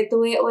distorted the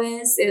way it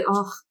was, it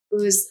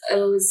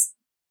was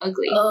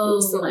ugly. Oh, it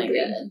was so my ugly.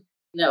 God.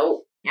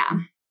 No.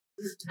 Yeah.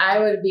 I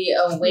would be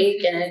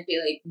awake and I'd be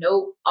like,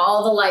 nope,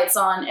 all the lights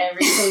on,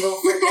 every single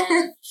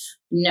freaking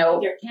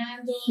nope. Your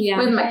candles. Yeah.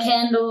 With my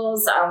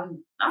candles. Nope.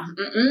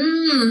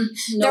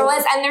 There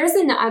was I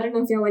don't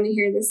know if y'all want to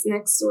hear this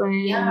next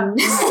one. Yeah.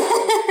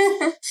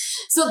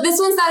 So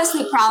this one's not a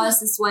sleep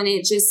paralysis one. I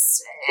mean,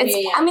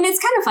 it's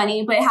kind of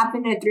funny, but it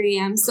happened at 3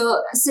 a.m.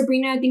 So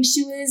Sabrina, I think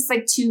she was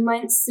like 2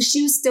 months.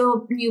 She was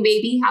still new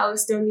baby. I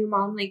was still new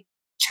mom, like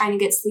trying to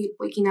get sleep,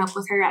 waking up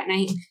with her at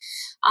night.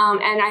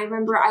 And I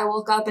remember I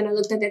woke up and I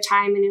looked at the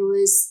time and it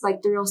was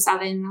like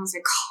 3:07 and I was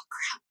like, oh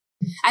crap.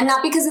 And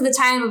not because of the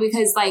time, but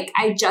because like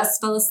I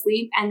just fell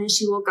asleep and then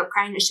she woke up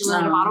crying that she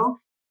wanted a bottle.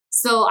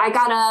 So I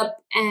got up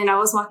and I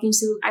was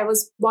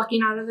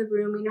walking out of the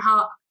room. You know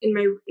how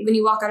when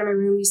you walk out of my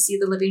room, you see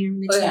the living room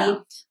and the TV. Yeah.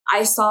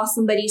 I saw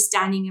somebody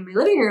standing in my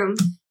living room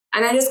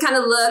and I just kind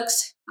of looked.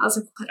 I was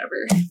like,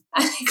 whatever.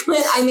 I turned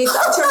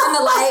on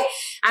the light.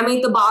 I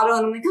made the bottle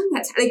and I'm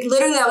like,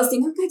 literally I was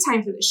thinking, I've got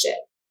time for this shit.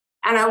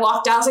 And I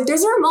walked out. I was like,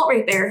 there's a remote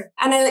right there.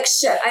 And I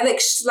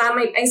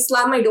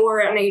slammed my door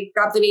and I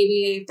grabbed the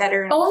baby, I fed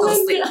her and I fell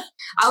asleep.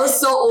 I was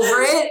so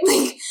over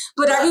it.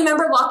 But I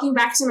remember walking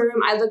back to my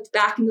room. I looked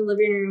back in the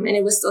living room and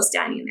it was still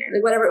standing there.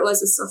 Like whatever it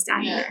was still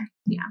standing there.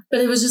 Yeah.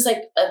 But it was just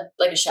like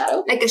a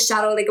shadow? Like a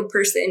shadow, like a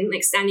person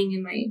like standing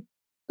in my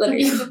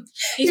living room.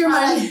 You're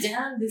like,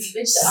 damn, this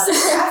bitch.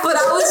 But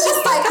I was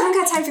just like, I don't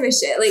got time for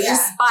this shit. Like,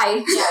 just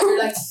bye. Yeah, you're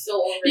like so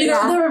over it. You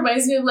know, that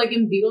reminds me of like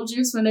in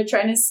Beetlejuice when they're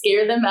trying to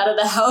scare them out of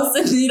the house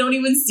and you don't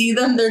even see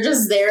them. They're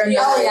just there. And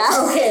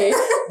okay,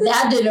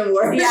 that didn't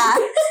work. Yeah.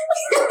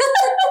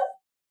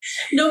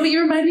 No, but you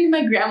remind me of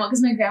my grandma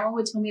because my grandma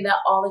would tell me that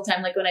all the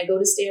time. Like when I go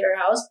to stay at her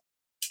house,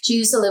 she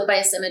used to live by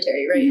a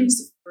cemetery, right? Mm-hmm. It used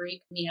to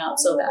freak me out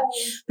so bad.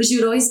 But she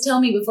would always tell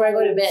me before I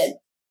go to bed,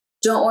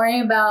 don't worry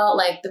about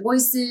like the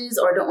voices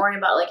or don't worry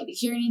about like if you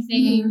hear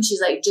anything. Mm-hmm.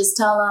 She's like, just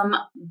tell them,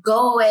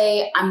 go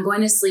away. I'm going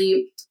to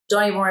sleep.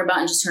 Don't even worry about it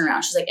and just turn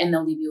around. She's like, and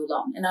they'll leave you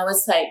alone. And I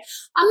was like,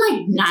 I'm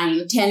like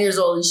 9, 10 years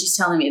old and she's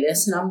telling me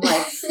this. And I'm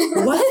like,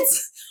 what?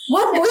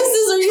 What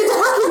voices are you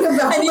talking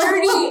about? And you're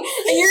already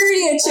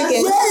a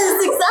chicken.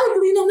 Yes,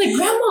 exactly. And I'm like,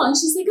 Grandma. And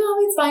she's like,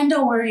 oh, it's fine.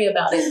 Don't worry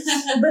about it.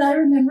 But I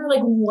remember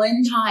like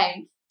one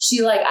time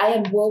I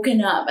had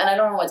woken up and I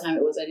don't know what time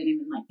it was. I didn't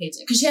even like pay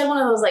attention. Because she had one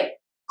of those like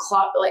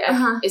clock, like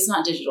it's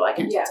not digital. I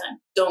can't tell time.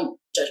 Don't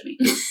judge me.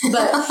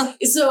 But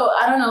so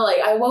I don't know, like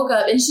I woke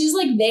up and she's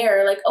like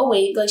there, like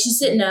awake, like she's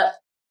sitting up,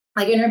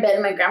 like in her bed,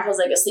 and my grandpa's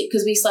like asleep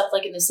because we slept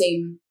like in the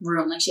same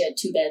room, like she had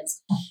 2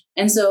 beds.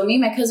 And so me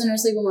and my cousin are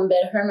sleeping in one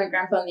bed, her and my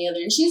grandpa on the other,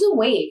 and she's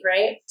awake,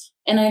 right?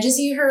 And I just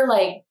see her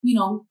like,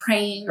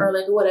 praying or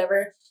like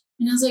whatever.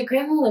 And I was like,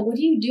 Grandma, like, what are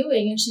you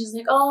doing? And she's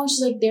like,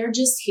 they're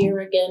just here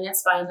again.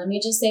 It's fine. Let me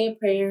just say a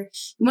prayer.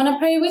 You want to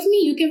pray with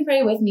me? You can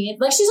pray with me.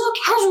 Like, she's all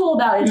casual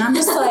about it. And I'm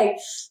just like,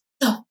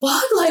 the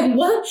fuck? Like,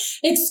 what?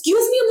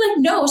 Excuse me? I'm like,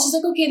 no. She's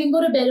like, okay, then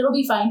go to bed. It'll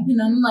be fine.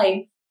 And I'm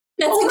like,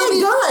 God.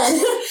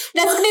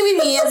 That's going to be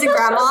me as a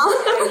grandma.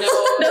 I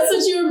know. That's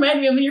what you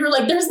remind me of. And you were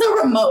like, there's the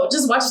remote.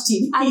 Just watch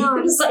TV. I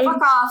know. Just like,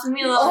 fuck off. Leave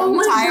me alone.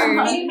 I'm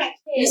tired.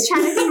 Just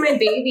trying to feed my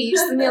baby.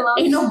 Just leave me alone.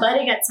 Ain't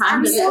nobody got time.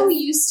 I'm so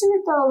used to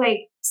it though.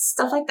 Like,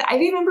 stuff like that. I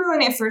remember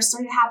when it first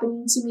started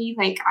happening to me,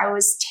 like, I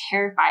was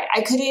terrified.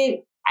 I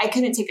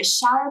couldn't take a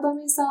shower by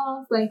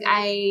myself. Like,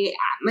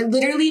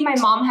 literally, my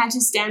mom had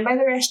to stand by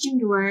the restroom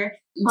door.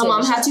 My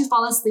mom had to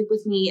fall asleep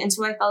with me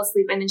until I fell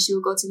asleep, and then she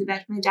would go to the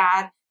bed with my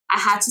dad. I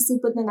had to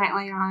sleep with the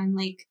nightlight on.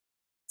 Like,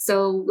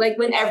 so, like,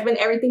 when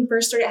everything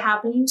first started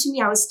happening to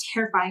me, I was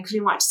terrified. I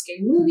couldn't watch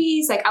scary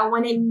movies. Like, I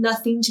wanted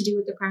nothing to do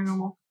with the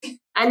paranormal.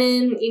 And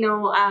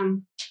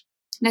then,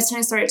 that's when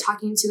I started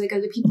talking to like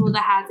other people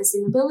that had the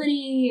same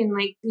ability and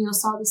like,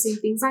 saw the same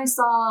things I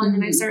saw. And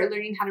then I started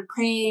learning how to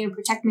pray and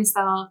protect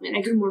myself, and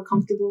I grew more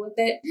comfortable with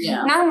it.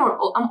 Yeah. Now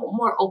I'm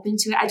more open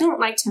to it. I don't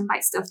like to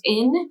invite stuff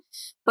in,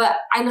 but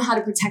I know how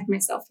to protect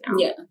myself now.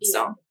 Yeah.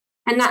 So,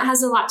 and that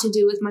has a lot to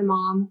do with my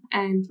mom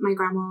and my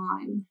grandma.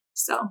 And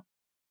so,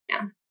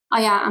 yeah. Oh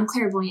yeah, I'm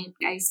clairvoyant,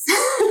 guys.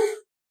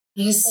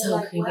 It's so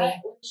creepy.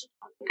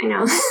 I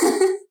know.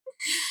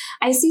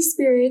 I see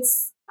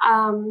spirits.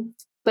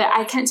 But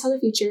I can't tell the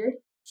future.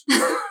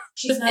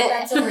 She's not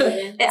that so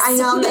written. I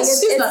know, like,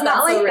 it's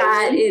not like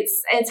that.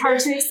 It's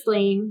hard to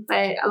explain,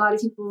 but a lot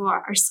of people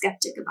are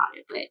skeptic about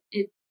it.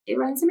 But it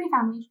runs in my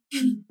family.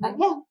 But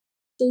yeah,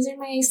 those are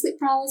my sleep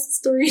paralysis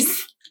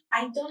stories.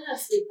 I don't have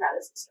sleep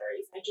paralysis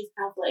stories. I just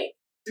have like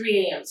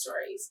 3 a.m.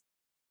 stories,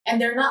 and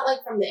they're not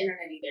like from the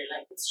internet either.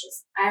 Like, it's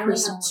just I only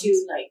have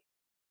 2. Like,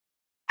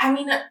 I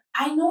mean,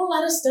 I know a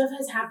lot of stuff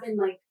has happened,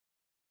 like,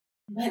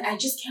 but I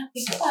just can't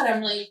think about it.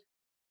 I'm like.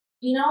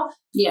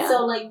 Yeah.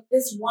 So like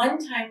this one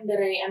time that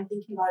I am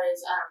thinking about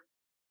is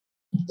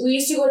we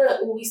used to go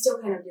to we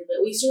still kind of do, but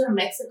we used to go to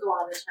Mexico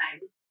all the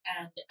time,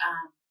 and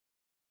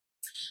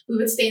we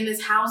would stay in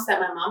this house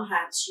that my mom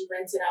had. She would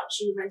rent it out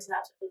to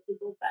other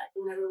people, but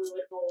whenever we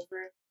would go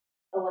over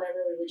or whatever,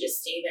 we would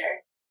just stay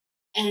there.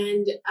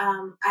 And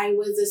I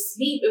was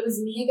asleep. It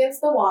was me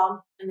against the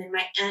wall, and then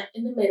my aunt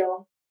in the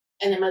middle,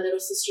 and then my little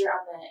sister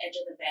on the edge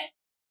of the bed.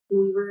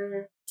 We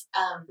were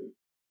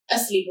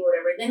asleep or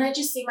whatever. Then I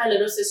just see my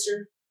little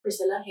sister,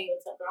 Priscilla. Hey,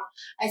 what's up, girl?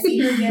 I see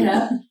her get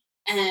up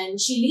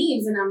and she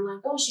leaves, and I'm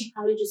like, oh, she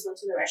probably just went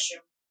to the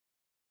restroom.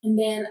 And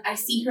then I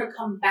see her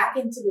come back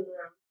into the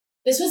room.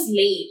 This was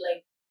late.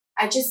 Like,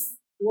 I just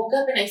woke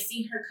up and I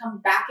see her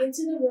come back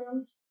into the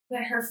room,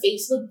 but her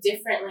face looked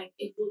different. Like,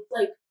 it looked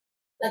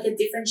like a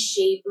different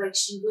shape. Like,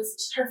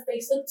 her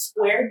face looked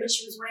squared, but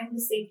she was wearing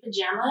the same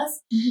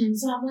pajamas. Mm-hmm.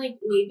 So I'm like,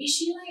 maybe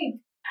she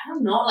I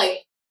don't know,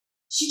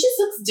 she just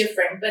looks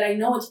different, but I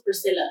know it's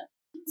Priscilla.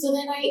 So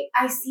then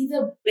I see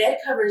the bed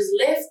covers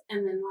lift,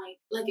 and then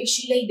like if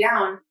she lay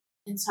down,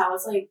 and so I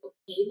was like,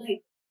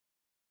 okay,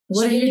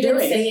 what are you doing?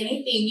 She didn't say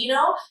anything,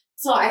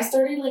 So I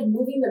started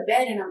moving the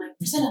bed, and I'm like,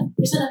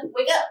 Priscilla,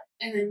 wake up!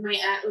 And then my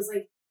aunt was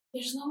like,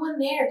 there's no one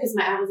there, because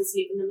my aunt was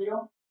asleep in the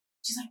middle.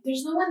 She's like,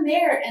 there's no one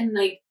there, and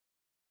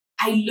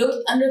I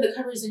looked under the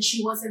covers, and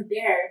she wasn't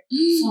there.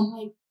 So I'm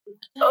like.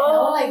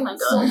 Oh my God.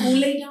 So who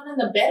lay down in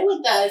the bed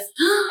with us?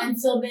 And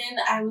so then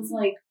I was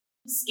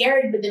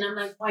scared, but then I'm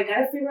like, well, I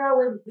gotta figure out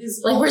where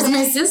this where's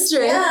my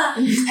sister? Yeah.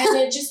 And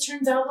it just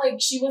turns out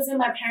she was in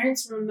my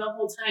parents' room the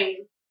whole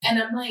time.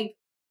 And I'm like,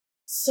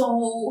 so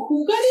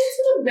who got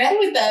into the bed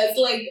with us?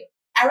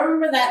 I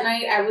remember that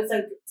night I was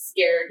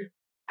scared.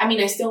 I mean,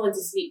 I still went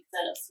to sleep because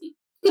I love sleep.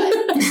 But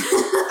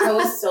I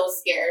was so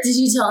scared. Did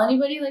you tell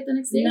anybody the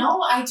next day?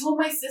 No, I told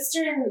my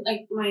sister and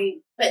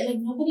but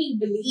nobody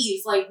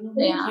believes,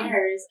 nobody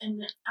cares.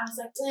 And I was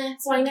like,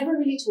 so I never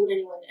really told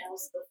anyone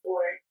else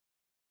before.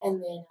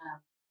 And then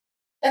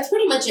that's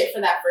pretty much it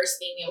for that first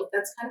thing.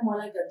 That's kind of more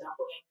like a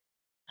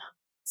doppelganger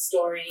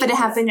story. But it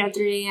happened at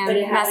 3 a.m.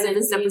 That's what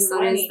this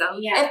episode is, though.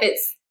 Yeah. If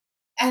it's.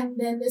 And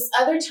then this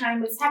other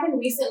time, it's happened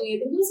recently. I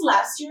think it was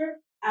last year.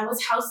 I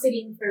was house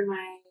sitting for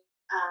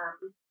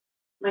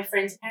my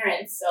friend's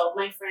parents. So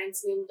my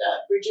friends named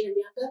Bridget and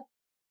Bianca.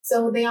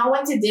 So they all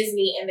went to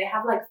Disney, and they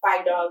have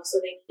 5 dogs. So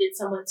they needed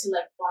someone to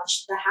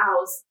watch the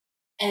house.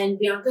 And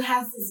Bianca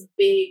had this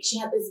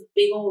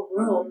big old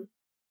room.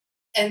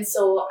 And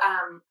so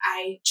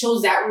I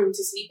chose that room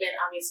to sleep in,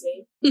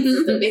 obviously.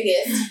 It's the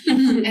biggest.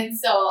 And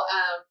so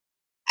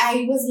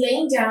I was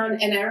laying down,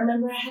 and I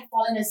remember I had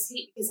fallen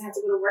asleep because I had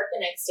to go to work the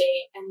next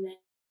day. And then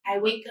I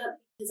wake up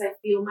because I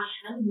feel my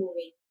hand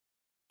moving.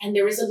 And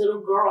there was a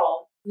little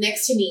girl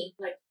next to me,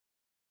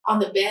 on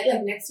the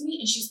bed, next to me,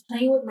 and she's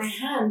playing with my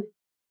hand.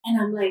 And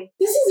I'm like,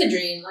 this is a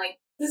dream.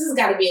 This has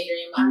got to be a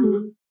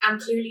dream. I'm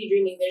clearly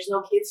dreaming. There's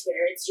no kids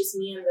here. It's just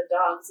me and the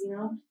dogs,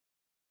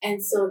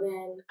 And so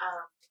then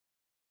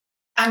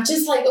I'm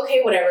just like,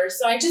 okay, whatever.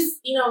 So I just,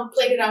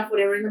 played it off,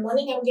 whatever. In the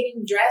morning, I'm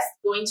getting dressed,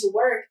 going to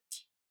work.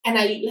 And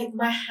I, like,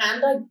 my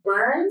hand, like,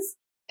 burns.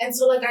 And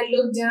so, like, I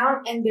look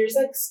down and there's,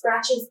 like,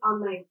 scratches on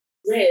my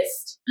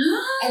wrist.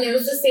 And it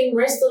was the same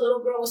wrist the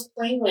little girl was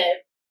playing with.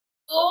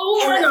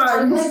 Oh my and God.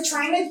 I'm, like,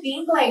 trying to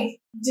think, like,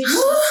 did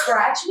she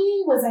scratch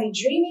me? Was I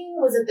dreaming?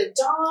 Was it the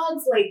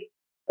dogs? Like,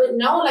 but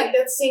no, like,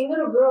 that same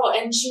little girl.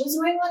 And she was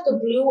wearing, like, a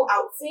blue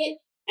outfit.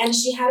 And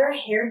she had her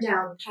hair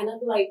down, kind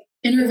of, like,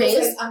 in her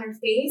face? Like, on her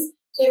face.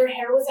 But her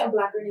hair wasn't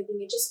black or anything.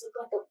 It just looked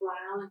like a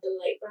brown, like a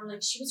light brown.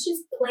 Like, she was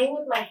just playing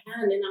with my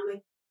hand. And I'm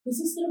like, who's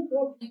this little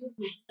girl playing with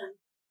my hand?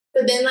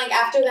 But then, like,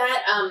 after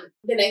that,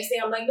 the next day,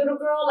 I'm like, little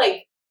girl,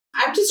 like,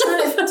 I'm just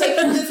trying to take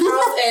you to this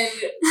house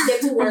and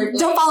get to work.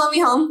 Don't like, follow me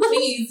home.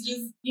 Please,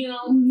 just,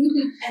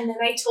 And then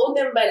I told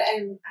them, but I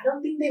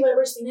don't think they've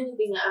ever seen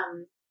anything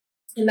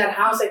in that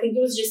house. I think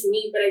it was just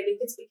me, but I think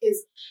it's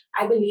because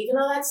I believe in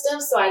all that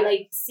stuff, so I,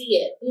 like, see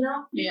it,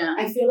 Yeah.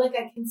 I feel like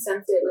I can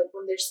sense it, like,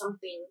 when there's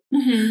something.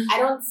 Mm-hmm. I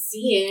don't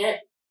see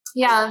it.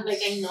 Yeah. Like,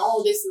 I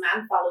know this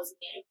man follows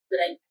me, but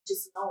I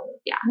just know.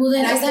 Yeah. Well,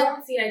 then And is I that,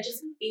 don't see it, I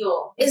just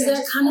feel. is I that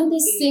just kind of the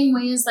feel. same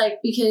way as, like,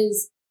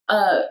 because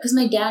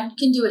my dad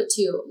can do it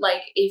too.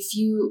 Like,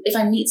 if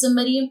I meet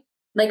somebody,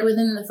 like,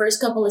 within the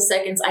first couple of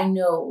seconds, I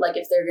know, like,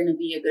 if they're gonna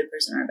be a good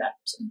person or a bad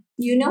person.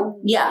 You know?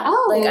 Yeah.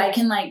 Oh. Like, I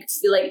can, like,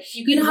 feel like,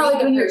 you know how,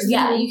 like, when you're,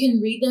 you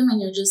can read them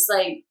and you're just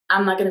like,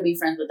 I'm not gonna be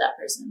friends with that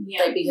person.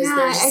 Yeah. Like, because Yeah,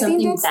 there's I something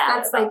think bad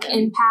that's about like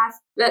them. empath.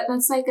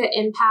 That's like an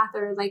empath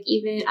or like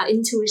even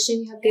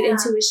intuition. You have good Yeah.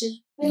 intuition.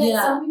 But, like,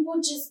 Yeah. some people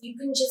you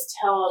can just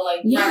tell, like,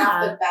 right Yeah.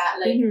 off the bat.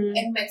 Like, Mhm.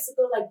 in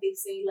Mexico, like, they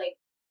say, like,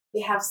 they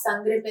have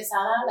sangre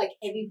pesada, like,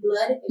 heavy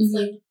blood. It's Mhm.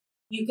 like,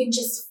 you can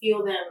just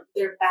feel them,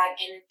 their bad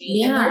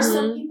energy. Yeah. And there's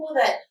some people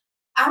that,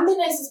 I'm the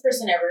nicest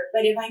person ever,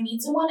 but if I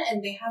meet someone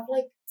and they have,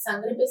 like,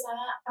 sangre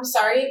pesada, I'm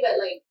sorry, but,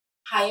 like,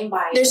 high and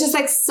by. There's just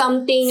like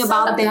something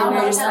about them.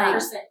 about There's that like,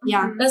 person.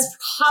 yeah. Mhm. That's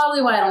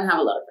probably why I don't have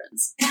a lot of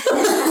friends.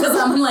 Because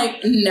I'm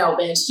like, no,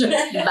 bitch.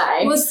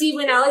 Bye. Well, see,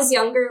 when I was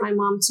younger, my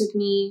mom took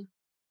me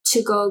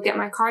to go get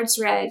my cards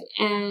read,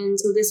 and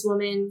so this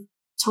woman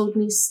told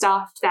me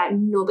stuff that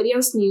nobody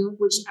else knew, it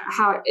was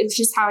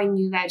just how I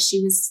knew that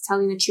she was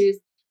telling the truth.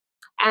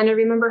 And I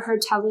remember her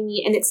telling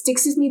me, and it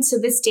sticks with me to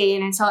this day,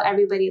 and I tell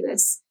everybody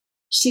this.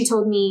 She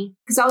told me,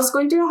 because I was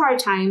going through a hard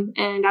time,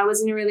 and I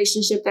was in a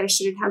relationship that I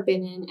shouldn't have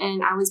been in,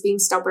 and I was being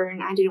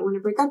stubborn. I didn't want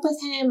to break up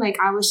with him. Like,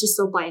 I was just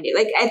so blinded.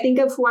 Like, I think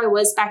of who I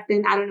was back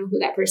then. I don't know who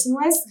that person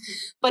was.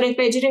 But if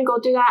I didn't go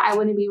through that, I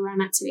wouldn't be where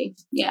I'm at today.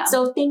 Yeah.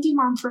 So thank you,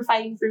 Mom, for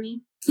fighting for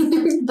me.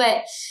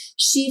 But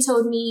she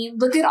told me,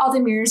 look at all the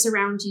mirrors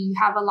around you. You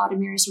have a lot of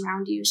mirrors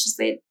around you. She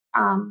said,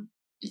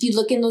 if you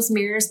look in those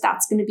mirrors,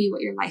 that's going to be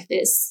what your life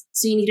is.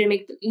 So you need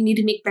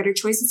to make better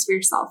choices for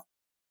yourself.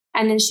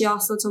 And then she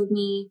also told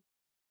me,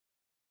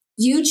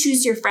 you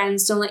choose your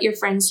friends. Don't let your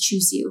friends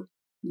choose you.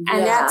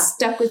 And that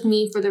stuck with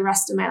me for the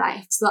rest of my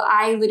life. So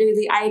I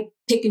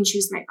pick and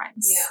choose my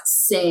friends. Yeah.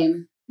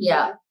 Same.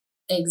 Yeah,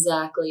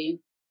 exactly.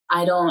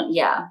 I don't,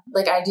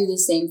 like, I do the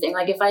same thing.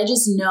 Like, if I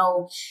just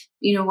know,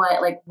 you know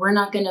what, like, we're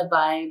not going to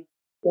vibe,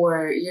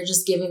 or you're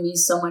just giving me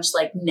so much,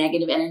 like,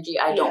 negative energy,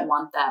 I don't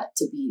want that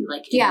to be,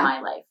 like, in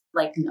my life.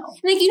 Like, no.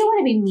 Like, you don't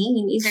want to be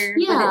mean either.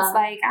 Yeah. But it's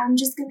like, I'm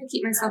just going to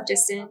keep myself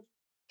distant.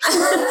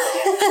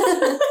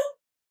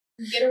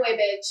 Get away,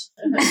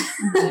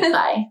 bitch.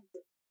 Bye.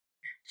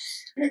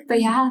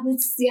 But yeah,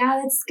 that's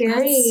scary.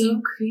 That's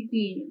so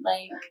creepy.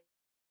 Like,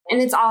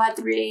 and it's all at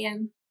 3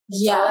 a.m.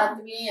 yeah.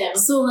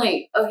 So,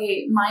 like,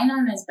 okay, mine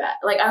aren't as bad.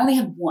 Like, I only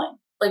have one.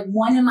 Like,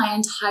 one in my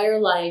entire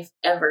life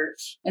ever.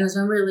 And it was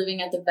when we were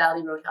living at the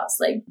Valley Roadhouse,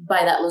 like,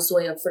 by that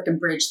Lozoya freaking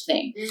bridge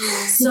thing.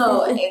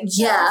 So,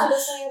 yeah.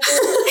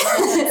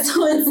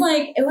 So, it's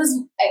like,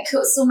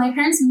 so my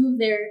parents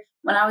moved there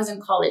when I was in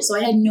college. So,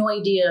 I had no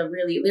idea,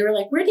 really. They were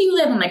like, where do you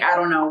live? I'm like, I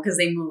don't know, because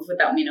they moved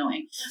without me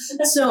knowing.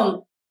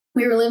 So,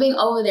 we were living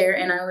over there,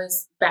 and I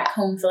was back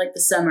home for, like, the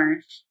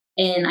summer.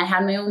 And I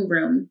had my own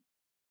room.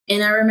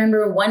 And I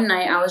remember one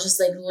night I was just,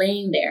 like,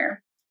 laying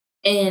there.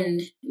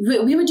 And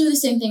we would do the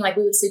same thing. Like,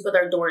 we would sleep with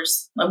our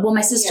doors. Well,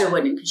 my sister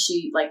wouldn't, because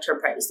she liked her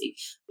privacy.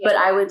 Yeah. But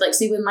I would, like,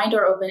 sleep with my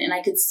door open, and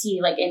I could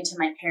see, like, into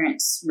my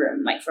parents'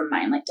 room, like, from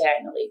mine, like,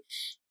 diagonally.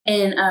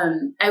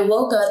 And I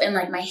woke up, and,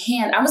 like, my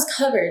hand, I was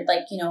covered,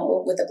 like, you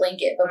know, with a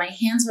blanket, but my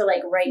hands were,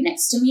 like, right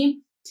next to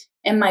me.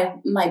 And my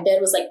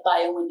bed was, like,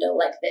 by a window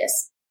like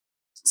this.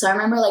 So I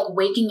remember, like,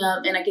 waking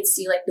up, and I could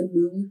see, like, the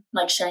moon,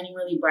 like, shining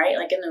really bright,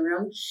 like, in the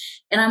room.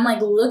 And I'm,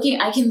 like, looking.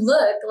 I can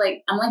look,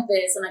 like, I'm like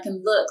this, and I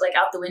can look, like,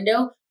 out the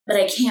window, but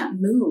I can't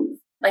move.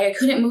 Like, I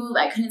couldn't move.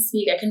 I couldn't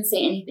speak. I couldn't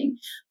say anything.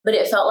 But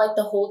it felt like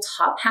the whole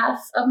top half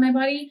of my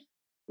body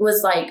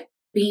was, like,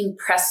 being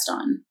pressed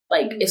on.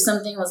 Like, if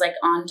something was, like,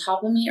 on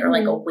top of me, or,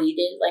 like, a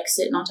weighted, like,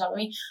 sitting on top of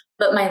me.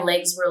 But my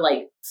legs were,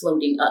 like,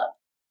 floating up.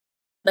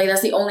 Like,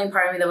 that's the only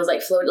part of me that was,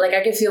 like, floating. Like,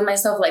 I could feel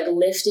myself, like,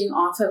 lifting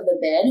off of the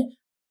bed.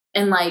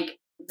 And, like,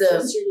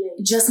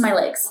 just my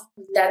legs.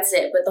 That's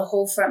it. But the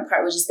whole front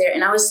part was just there.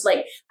 And I was,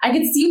 like, I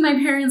could see my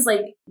parents,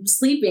 like,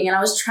 sleeping. And I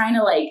was trying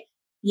to, like,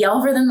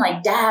 yell for them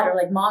like dad or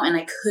like mom, and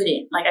I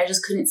couldn't. Like I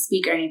just couldn't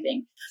speak or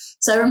anything.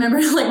 So I remember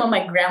like what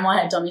my grandma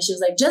had told me. She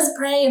was like, just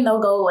pray and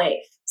they'll go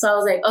away. So I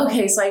was like,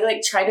 okay. So I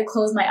like tried to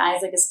close my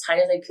eyes like as tight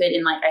as I could,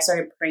 and like I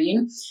started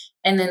praying,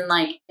 and then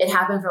like it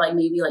happened for like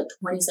maybe like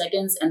 20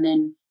 seconds, and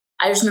then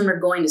I just remember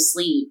going to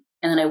sleep,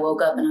 and then I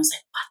woke up and I was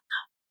like, what the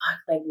fuck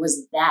like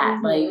was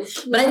that? Like,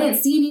 but I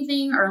didn't see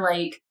anything, or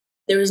like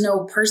there was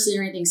no person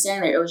or anything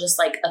standing there. It was just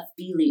like a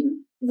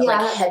feeling of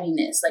like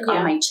heaviness like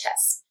on my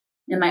chest.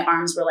 And my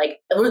arms were like,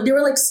 they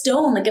were like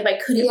stone. Like if I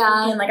couldn't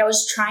freaking, like I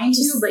was trying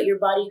to, but your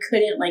body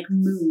couldn't like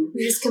move.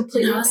 You're just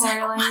completely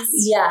paralyzed. Like,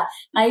 yeah.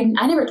 I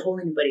never told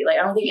anybody. Like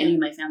I don't think any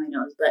of my family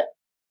knows, but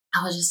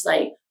I was just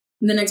like,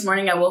 the next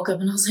morning I woke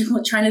up and I was like,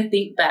 well, trying to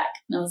think back.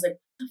 And I was like,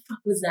 what the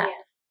fuck was that?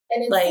 Yeah.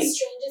 And it's like, the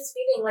strangest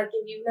feeling. Like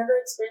if you've never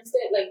experienced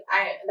it, like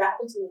that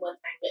happened to me one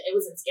time, but it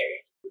wasn't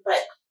scary.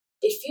 But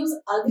it feels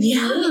ugly.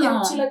 Yeah.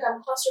 And too, like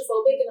I'm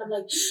claustrophobic and I'm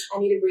like, I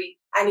need to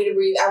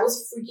breathe. I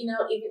was freaking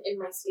out even in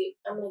my sleep.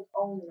 I'm like,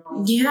 oh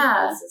no.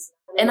 Yeah.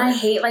 And I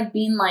hate like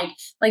being like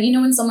you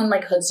know when someone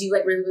like hugs you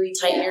like really, really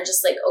tight and you're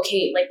just like,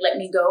 okay, like let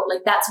me go.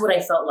 Like that's what I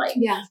felt like.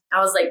 Yeah.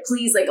 I was like,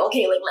 please, like,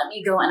 okay, like let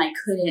me go. And I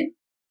couldn't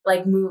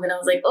like move. And I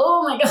was like,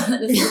 oh my God,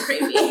 that is so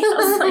creepy. I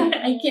was like,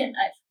 I can't.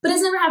 But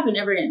it's never happened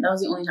ever again. That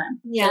was the only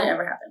time that it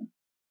ever happened.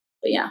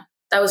 But yeah,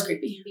 that was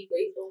creepy. Be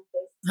grateful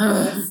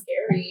because that's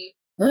scary.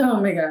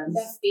 Oh my God.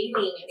 That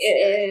feeling.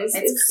 It is.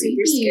 It's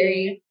super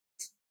scary.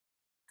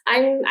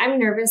 I'm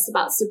nervous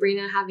about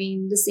Sabrina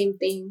having the same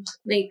thing.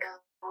 Like,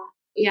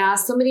 yeah,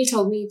 somebody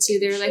told me too.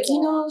 They're like,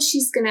 you know,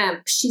 she's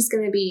gonna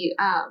be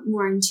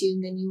more in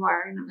tune than you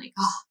are, and I'm like,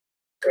 oh,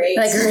 great,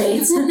 like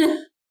great.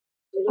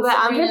 But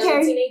I'm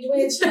prepared.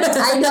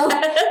 I know,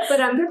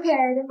 but I'm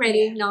prepared. I'm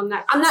ready. No, I'm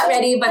not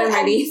ready, but I'm ready.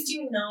 At least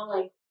you know,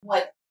 like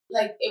what.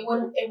 Like it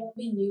won't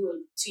be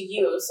new to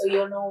you, so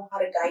you'll know how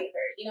to guide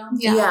her, you know?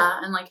 Yeah,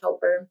 and like help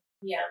her.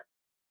 Yeah.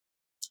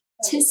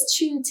 Tis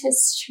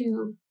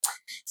true.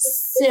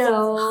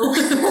 So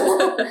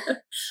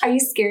are you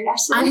scared,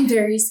 Ashley? I'm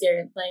very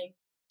scared. Like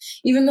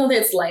even though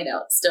it's light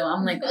out still,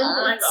 I'm like,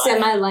 oh my God.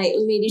 Semi-light.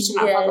 We made you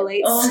turn off all the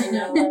lights. Oh, I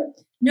know.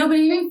 No, but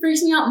it even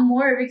freaks me out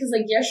more because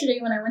like yesterday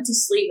when I went to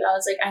sleep, I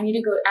was like, I need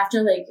to go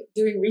after like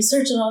doing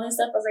research and all this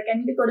stuff. I was like, I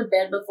need to go to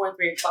bed before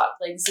 3:00.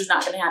 Like this is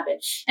not going to happen.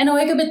 And I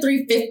wake up at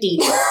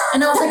 3:50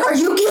 and I was like, are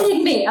you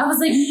kidding me? I was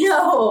like,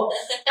 no.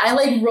 I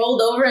like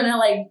rolled over and I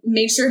like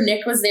made sure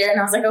Nick was there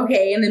and I was like,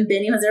 okay. And then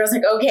Benny was there. I was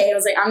like, okay. I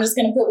was like, I'm just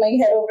going to put my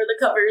head over the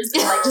covers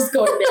and like just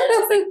go to bed. I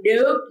was like,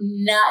 nope,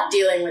 not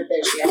dealing with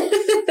this yet.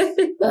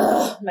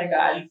 Oh my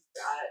God.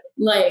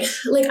 Like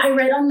I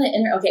read on the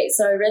internet. Okay,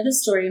 so I read the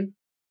story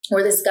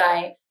where this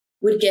guy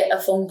would get a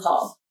phone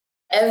call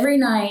every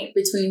night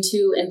between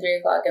 2 and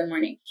 3:00 in the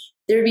morning.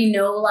 There'd be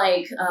no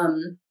like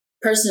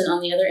person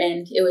on the other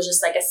end. It was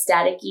just like a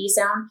staticky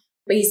sound.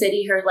 But he said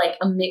he heard like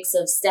a mix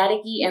of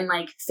staticky and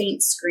like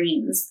faint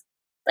screams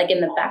like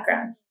in the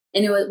background.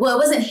 And it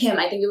wasn't him.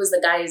 I think it was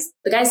the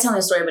guy's telling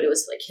the story, but it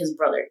was like his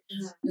brother.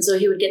 Mm-hmm. And so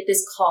he would get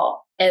this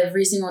call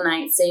every single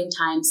night, same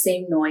time,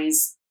 same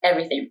noise,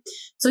 everything.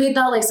 So he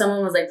thought like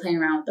someone was like playing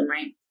around with him,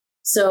 right?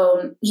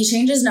 So he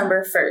changed his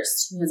number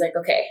first. He was like,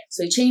 okay.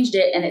 So he changed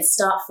it and it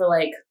stopped for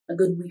like a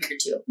good week or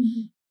two.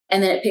 Mm-hmm.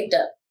 And then it picked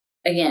up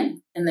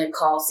again. And the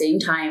call, same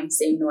time,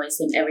 same noise,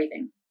 same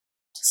everything.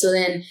 So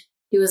then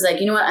he was like,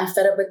 you know what? I'm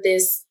fed up with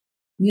this.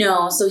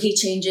 No. So he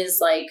changes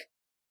like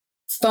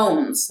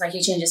phones. Like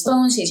he changes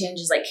phones. He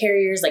changes like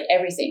carriers, like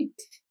everything.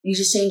 He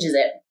just changes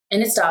it.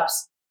 And it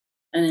stops.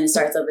 And then it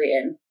starts over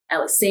again. At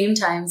like same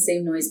time,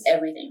 same noise,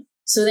 everything.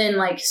 So then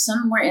like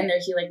somewhere in there,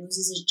 he like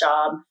loses his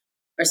job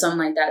or something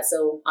like that.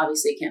 So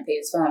obviously he can't pay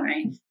his phone,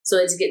 right? So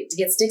it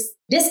gets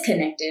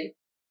disconnected.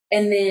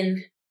 And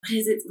then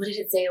what did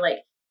it say? Like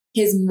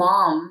his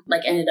mom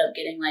like ended up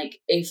getting like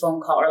a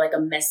phone call or like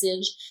a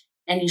message,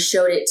 and he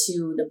showed it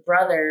to the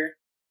brother,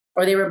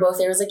 or they were both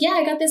there. It was like, yeah,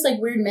 I got this like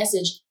weird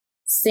message.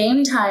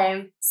 Same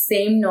time,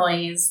 same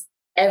noise,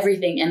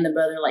 everything. And the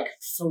brother like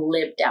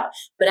flipped out.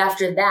 But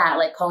after that,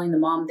 like calling the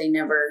mom, they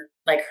never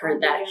like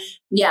heard that.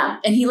 Yeah.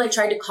 And he like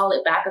tried to call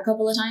it back a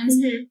couple of times.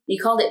 Mm-hmm. He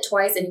called it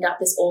twice and he got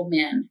this old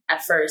man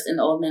at first. And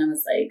the old man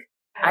was like,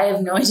 I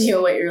have no idea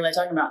what you're like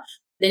talking about.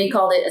 Then he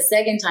called it a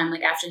second time,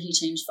 like after he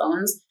changed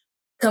phones.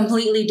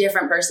 Completely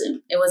different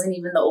person. It wasn't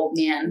even the old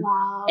man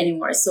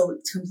anymore. So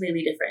it's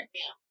completely different.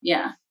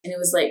 Yeah. And it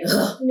was like,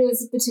 ugh. And it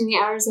was between the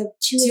hours of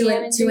 2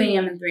 a.m. and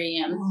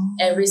 3 a.m.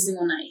 Every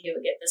single night he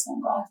would get this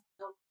phone call.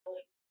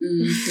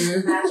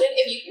 Mm-hmm. Imagine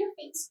if you hear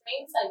faint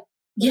screams, like,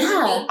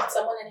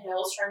 someone in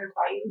hell is trying to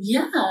call you.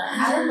 Yeah.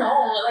 I don't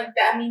know. Like,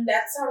 that, I mean,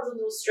 that sounds a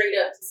little straight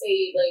up to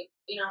say, like,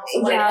 you know,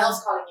 someone in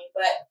hell's calling you.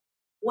 But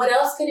what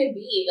else could it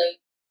be? Like,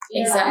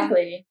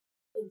 exactly.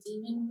 The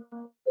demon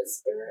world, the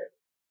spirit.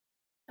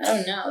 I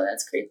don't know.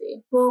 That's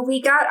creepy. Well,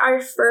 we got our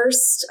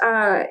first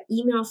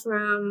email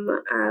from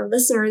a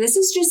listener. This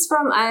is just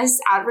from us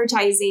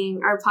advertising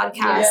our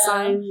podcast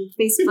on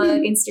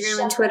Facebook,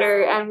 Instagram, and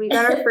Twitter. And we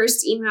got our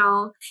first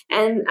email.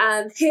 And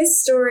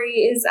his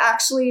story is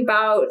actually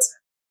about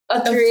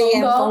a 3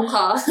 a.m. phone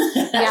call.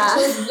 Yeah.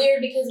 It was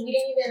weird because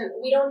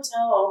we don't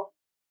tell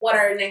what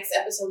our next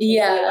episode will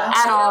Yeah. be about.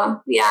 At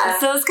all. Yeah.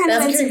 So it's kind of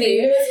meant to It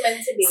be. was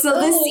meant to be. So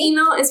this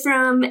email is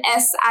from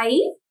S.I.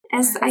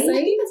 I think that's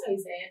how you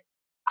say it.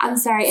 I'm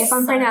sorry if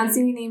I'm Sorry.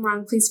 pronouncing your name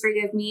wrong. Please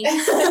forgive me.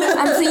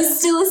 And please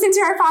still listen to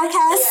our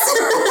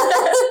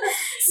podcast.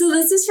 So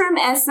this is from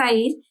S.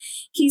 Said.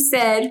 He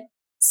said,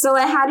 so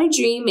I had a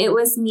dream. It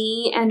was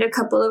me and a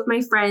couple of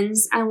my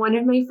friends, and one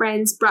of my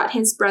friends brought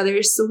his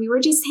brothers. So we were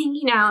just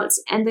hanging out,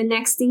 and the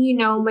next thing you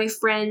know, my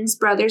friend's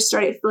brothers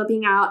started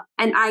flipping out,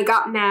 and I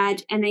got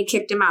mad and I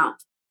kicked him out.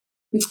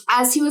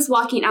 As he was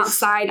walking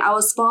outside, I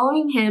was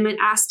following him and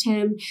asked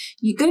him,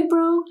 you good,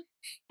 bro?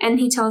 And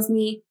he tells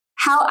me,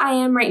 how I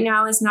am right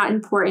now is not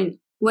important.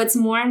 What's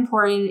more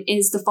important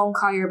is the phone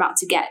call you're about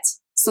to get.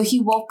 So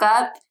he woke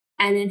up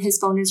and then his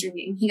phone is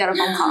ringing. He got a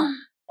phone call.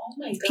 Oh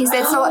my god.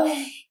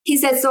 He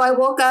said, so I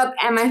woke up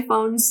and my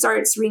phone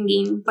starts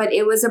ringing, but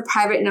it was a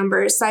private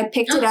number. So I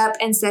picked it up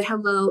and said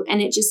hello,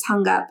 and it just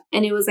hung up.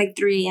 And it was like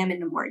 3 a.m. in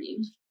the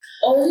morning.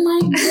 Oh my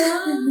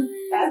god.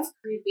 That's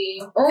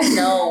creepy. Oh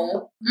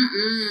no.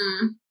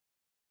 Mm-mm.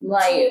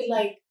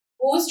 Like,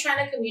 who was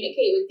trying to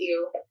communicate with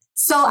you?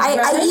 So I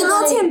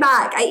emailed him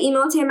back. I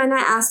emailed him and I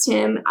asked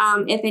him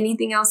if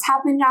anything else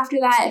happened after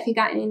that, if he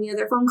got any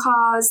other phone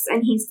calls.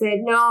 And he said,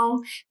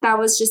 no, that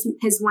was just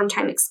his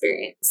one-time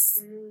experience.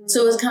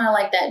 So it was kind of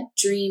like that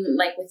dream,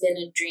 like within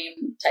a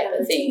dream type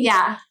of thing.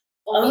 Yeah.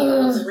 Only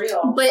it was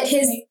real. But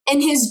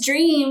in his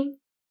dream,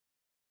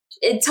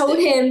 it told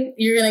him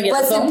You're going to get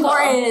what's the phone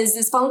important call. is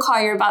this phone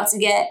call you're about to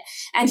get.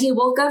 And he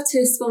woke up to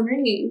his phone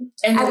ringing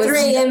And at it was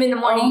 3 a.m. in the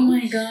morning. Oh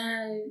my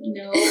god,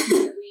 no. 3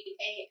 a.m.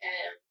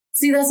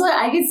 See, that's why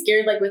I get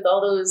scared, like, with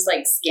all those,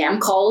 like, scam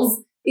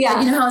calls. Yeah.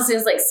 Like, you know how it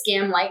says, like,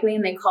 scam likely,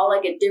 and they call,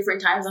 like, at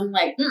different times? I'm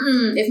like,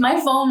 if my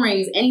phone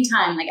rings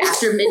anytime, like,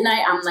 after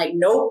midnight, I'm like,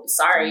 nope,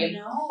 sorry.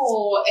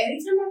 No.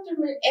 Anytime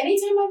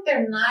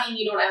after 9,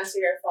 you don't answer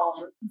your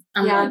phone.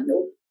 I'm like,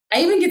 nope. I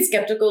even get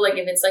skeptical, like,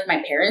 if it's, like,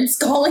 my parents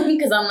calling,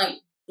 because I'm like,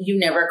 you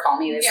never call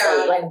me this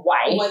late. Like,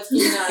 why? What's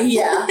going on?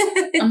 Yeah.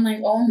 I'm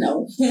like, oh,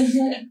 no.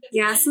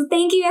 Yeah. So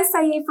thank you,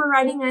 SIA, for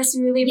writing us.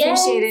 We really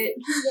appreciate it.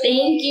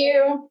 Thank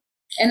you.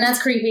 And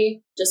that's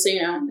creepy, just so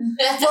you know.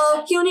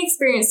 Well, he only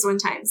experienced one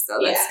time, so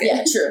that's good.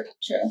 Yeah, true.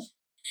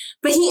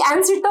 But he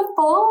answered the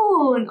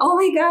phone. Oh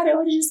my god, I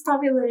would have just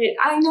probably let it.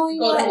 I know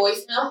you Go to what.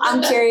 voicemail.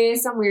 I'm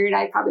curious. I'm weird.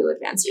 I probably would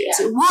have answered it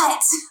too.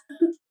 What?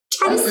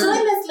 I'm still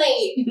in this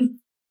late.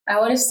 I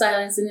would have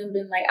silenced it and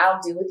been like,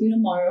 I'll deal with you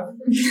tomorrow.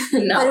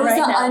 But Not it was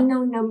right an now.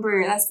 unknown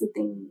number. That's the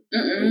thing.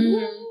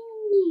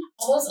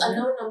 All those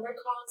unknown number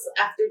calls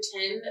after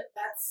 10,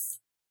 that's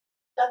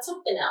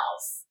something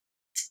else.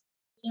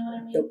 You know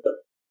what I mean? Nope.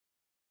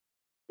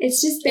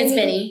 It's just It's Benny.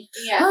 Benny.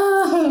 Yeah.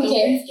 Oh,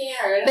 okay. I'm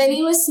scared.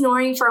 Benny was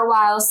snoring for a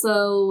while,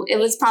 so it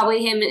was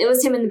probably him. It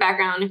was him in the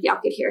background if y'all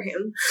could hear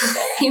him.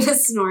 He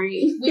was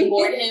snoring. We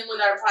bored him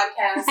with our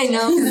podcast. I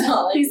know.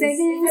 No, He's like, Because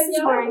this is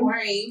y'all are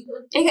boring.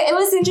 boring. It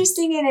was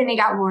interesting and then it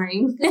got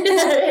boring.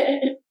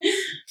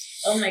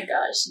 Oh my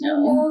gosh,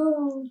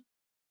 no.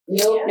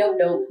 No.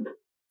 Nope.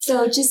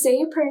 So just say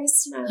your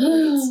prayers tonight.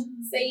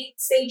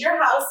 Sage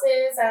your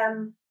houses.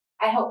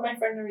 I hope my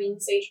friend Noreen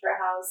saged her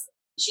house.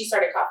 She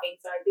started coughing,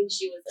 so I think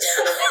she was a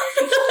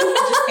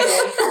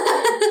negative energy.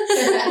 Just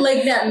kidding.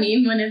 Like that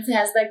meme when it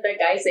has like the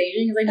guy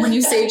saging. It's like when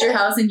you sage your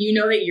house and you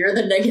know that you're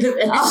the negative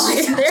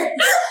energy in there.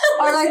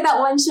 Or like that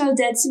one show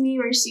Dead to Me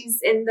where she's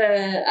in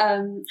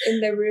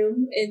the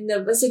room in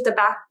the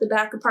the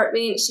back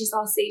apartment. She's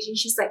all saging.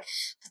 She's like,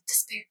 let the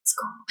spirits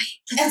go away.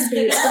 Let the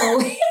spirits go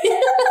away.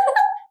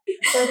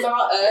 That's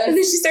all And us. then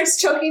she starts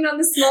choking on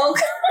the smoke.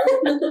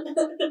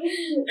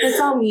 That's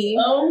all me.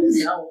 Oh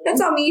no.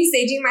 That's all me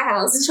saging my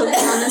house, choking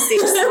on the sage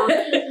smoke.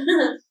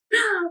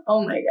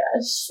 Oh my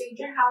gosh. Sage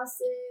your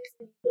houses.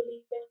 If you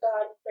believe in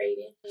God, pray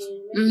to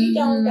Him. If you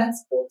don't,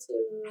 that's cool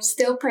too.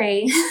 Still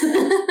pray.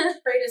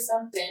 Pray to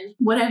something.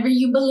 Whatever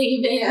you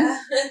believe in. Yeah.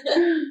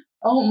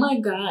 Oh my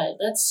god,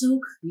 that's so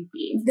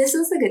creepy. This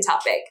was a good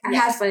topic. I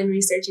had fun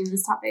researching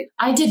this topic.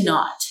 I did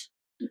not.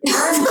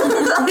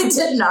 I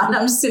did not.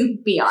 I'm just gonna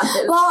be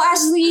honest. Well,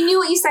 Ashley, you knew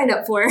what you signed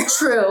up for.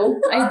 True,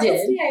 I did.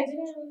 Honestly, I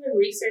didn't even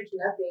research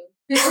nothing.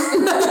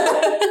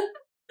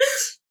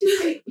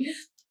 It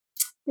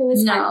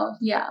was fun. No,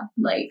 yeah,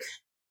 like,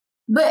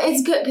 but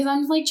it's good because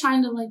I'm like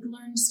trying to like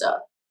learn stuff.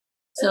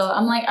 So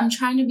I'm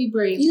trying to be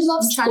brave. You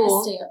love I'm trying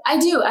school. to stay up. I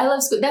do. I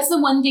love school. That's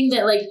the one thing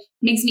that like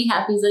makes me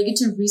happy is I get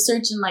to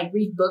research and like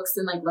read books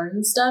and like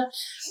learn stuff.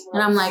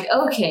 And I'm like,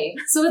 okay,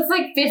 so it's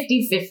like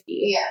 50-50.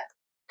 Yeah.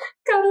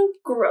 Kind of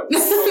gross.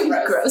 So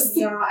Gross.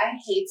 Y'all, I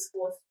hate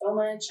school so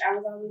much. I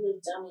was always a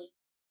dummy.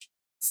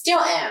 Still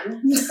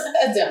am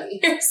a dummy.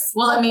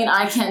 Well, I mean,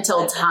 I can't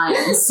tell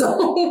time,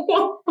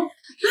 so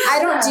I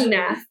don't do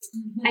math.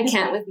 I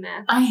can't with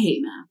math. I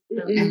hate math.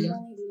 I can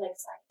only do like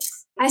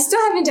science. I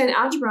still haven't done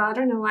algebra. I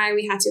don't know why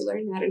we had to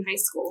learn that in high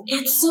school.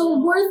 It's so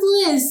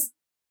worthless.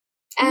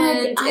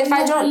 And Like, if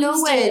I don't know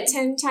used what it.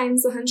 10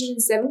 times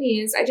 170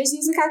 is, I just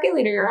use a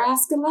calculator or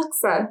ask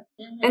Alexa.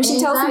 Mm-hmm. And she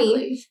tells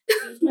me,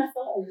 Use my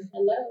phone.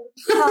 Hello.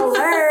 hello.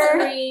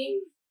 Sorry.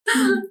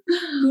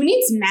 Who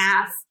needs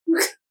math?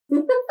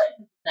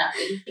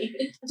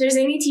 If there's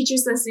any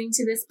teachers listening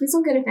to this, please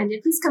don't get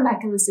offended. Please come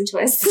back and listen to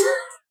us.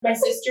 My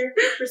sister,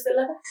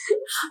 Priscilla.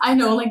 I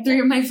know, like 3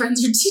 of my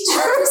friends are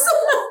teachers.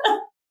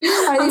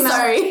 I'm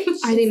sorry.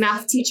 Are they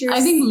math teachers?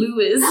 I think Lou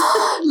is.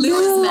 Lou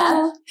is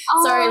math.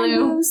 Oh, Sorry,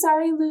 Lou.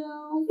 Sorry,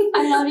 Lou.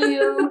 I love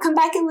you. Come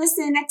back and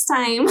listen next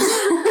time.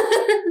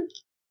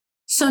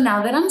 So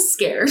now that I'm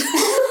scared.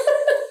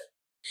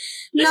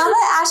 Now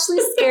that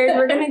Ashley's scared,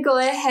 we're going to go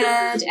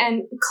ahead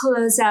and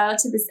close out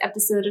to this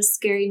episode of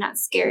Scary Not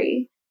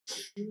Scary.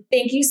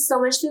 Thank you so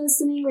much for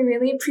listening. We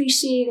really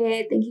appreciate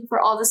it. Thank you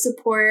for all the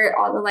support,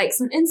 all the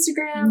likes on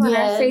Instagram, on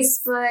our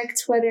Facebook,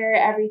 Twitter,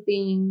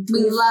 everything.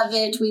 We love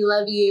it. We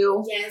love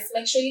you. Yes,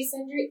 make sure you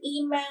send your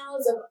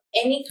emails of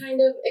any kind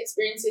of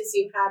experiences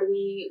you've had.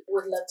 We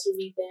would love to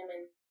read them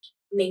and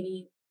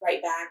maybe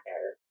write back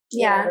or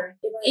whatever.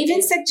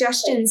 Even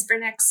suggestions for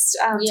next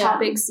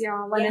topics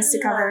y'all want us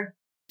to cover.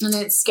 And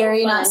it's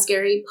scary, not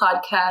scary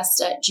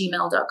podcast at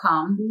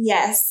gmail.com.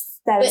 Yes,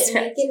 that is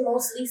correct. Make it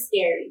mostly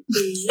scary,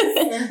 please.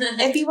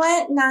 If you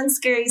want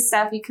non-scary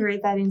stuff, you could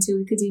write that into.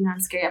 We could do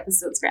non-scary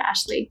episodes for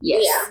Ashley.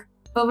 Yes. Yeah.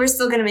 But we're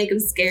still going to make them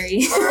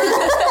scary.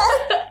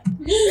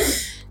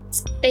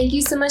 Thank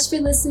you so much for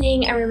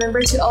listening. And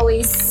remember to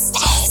always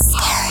stay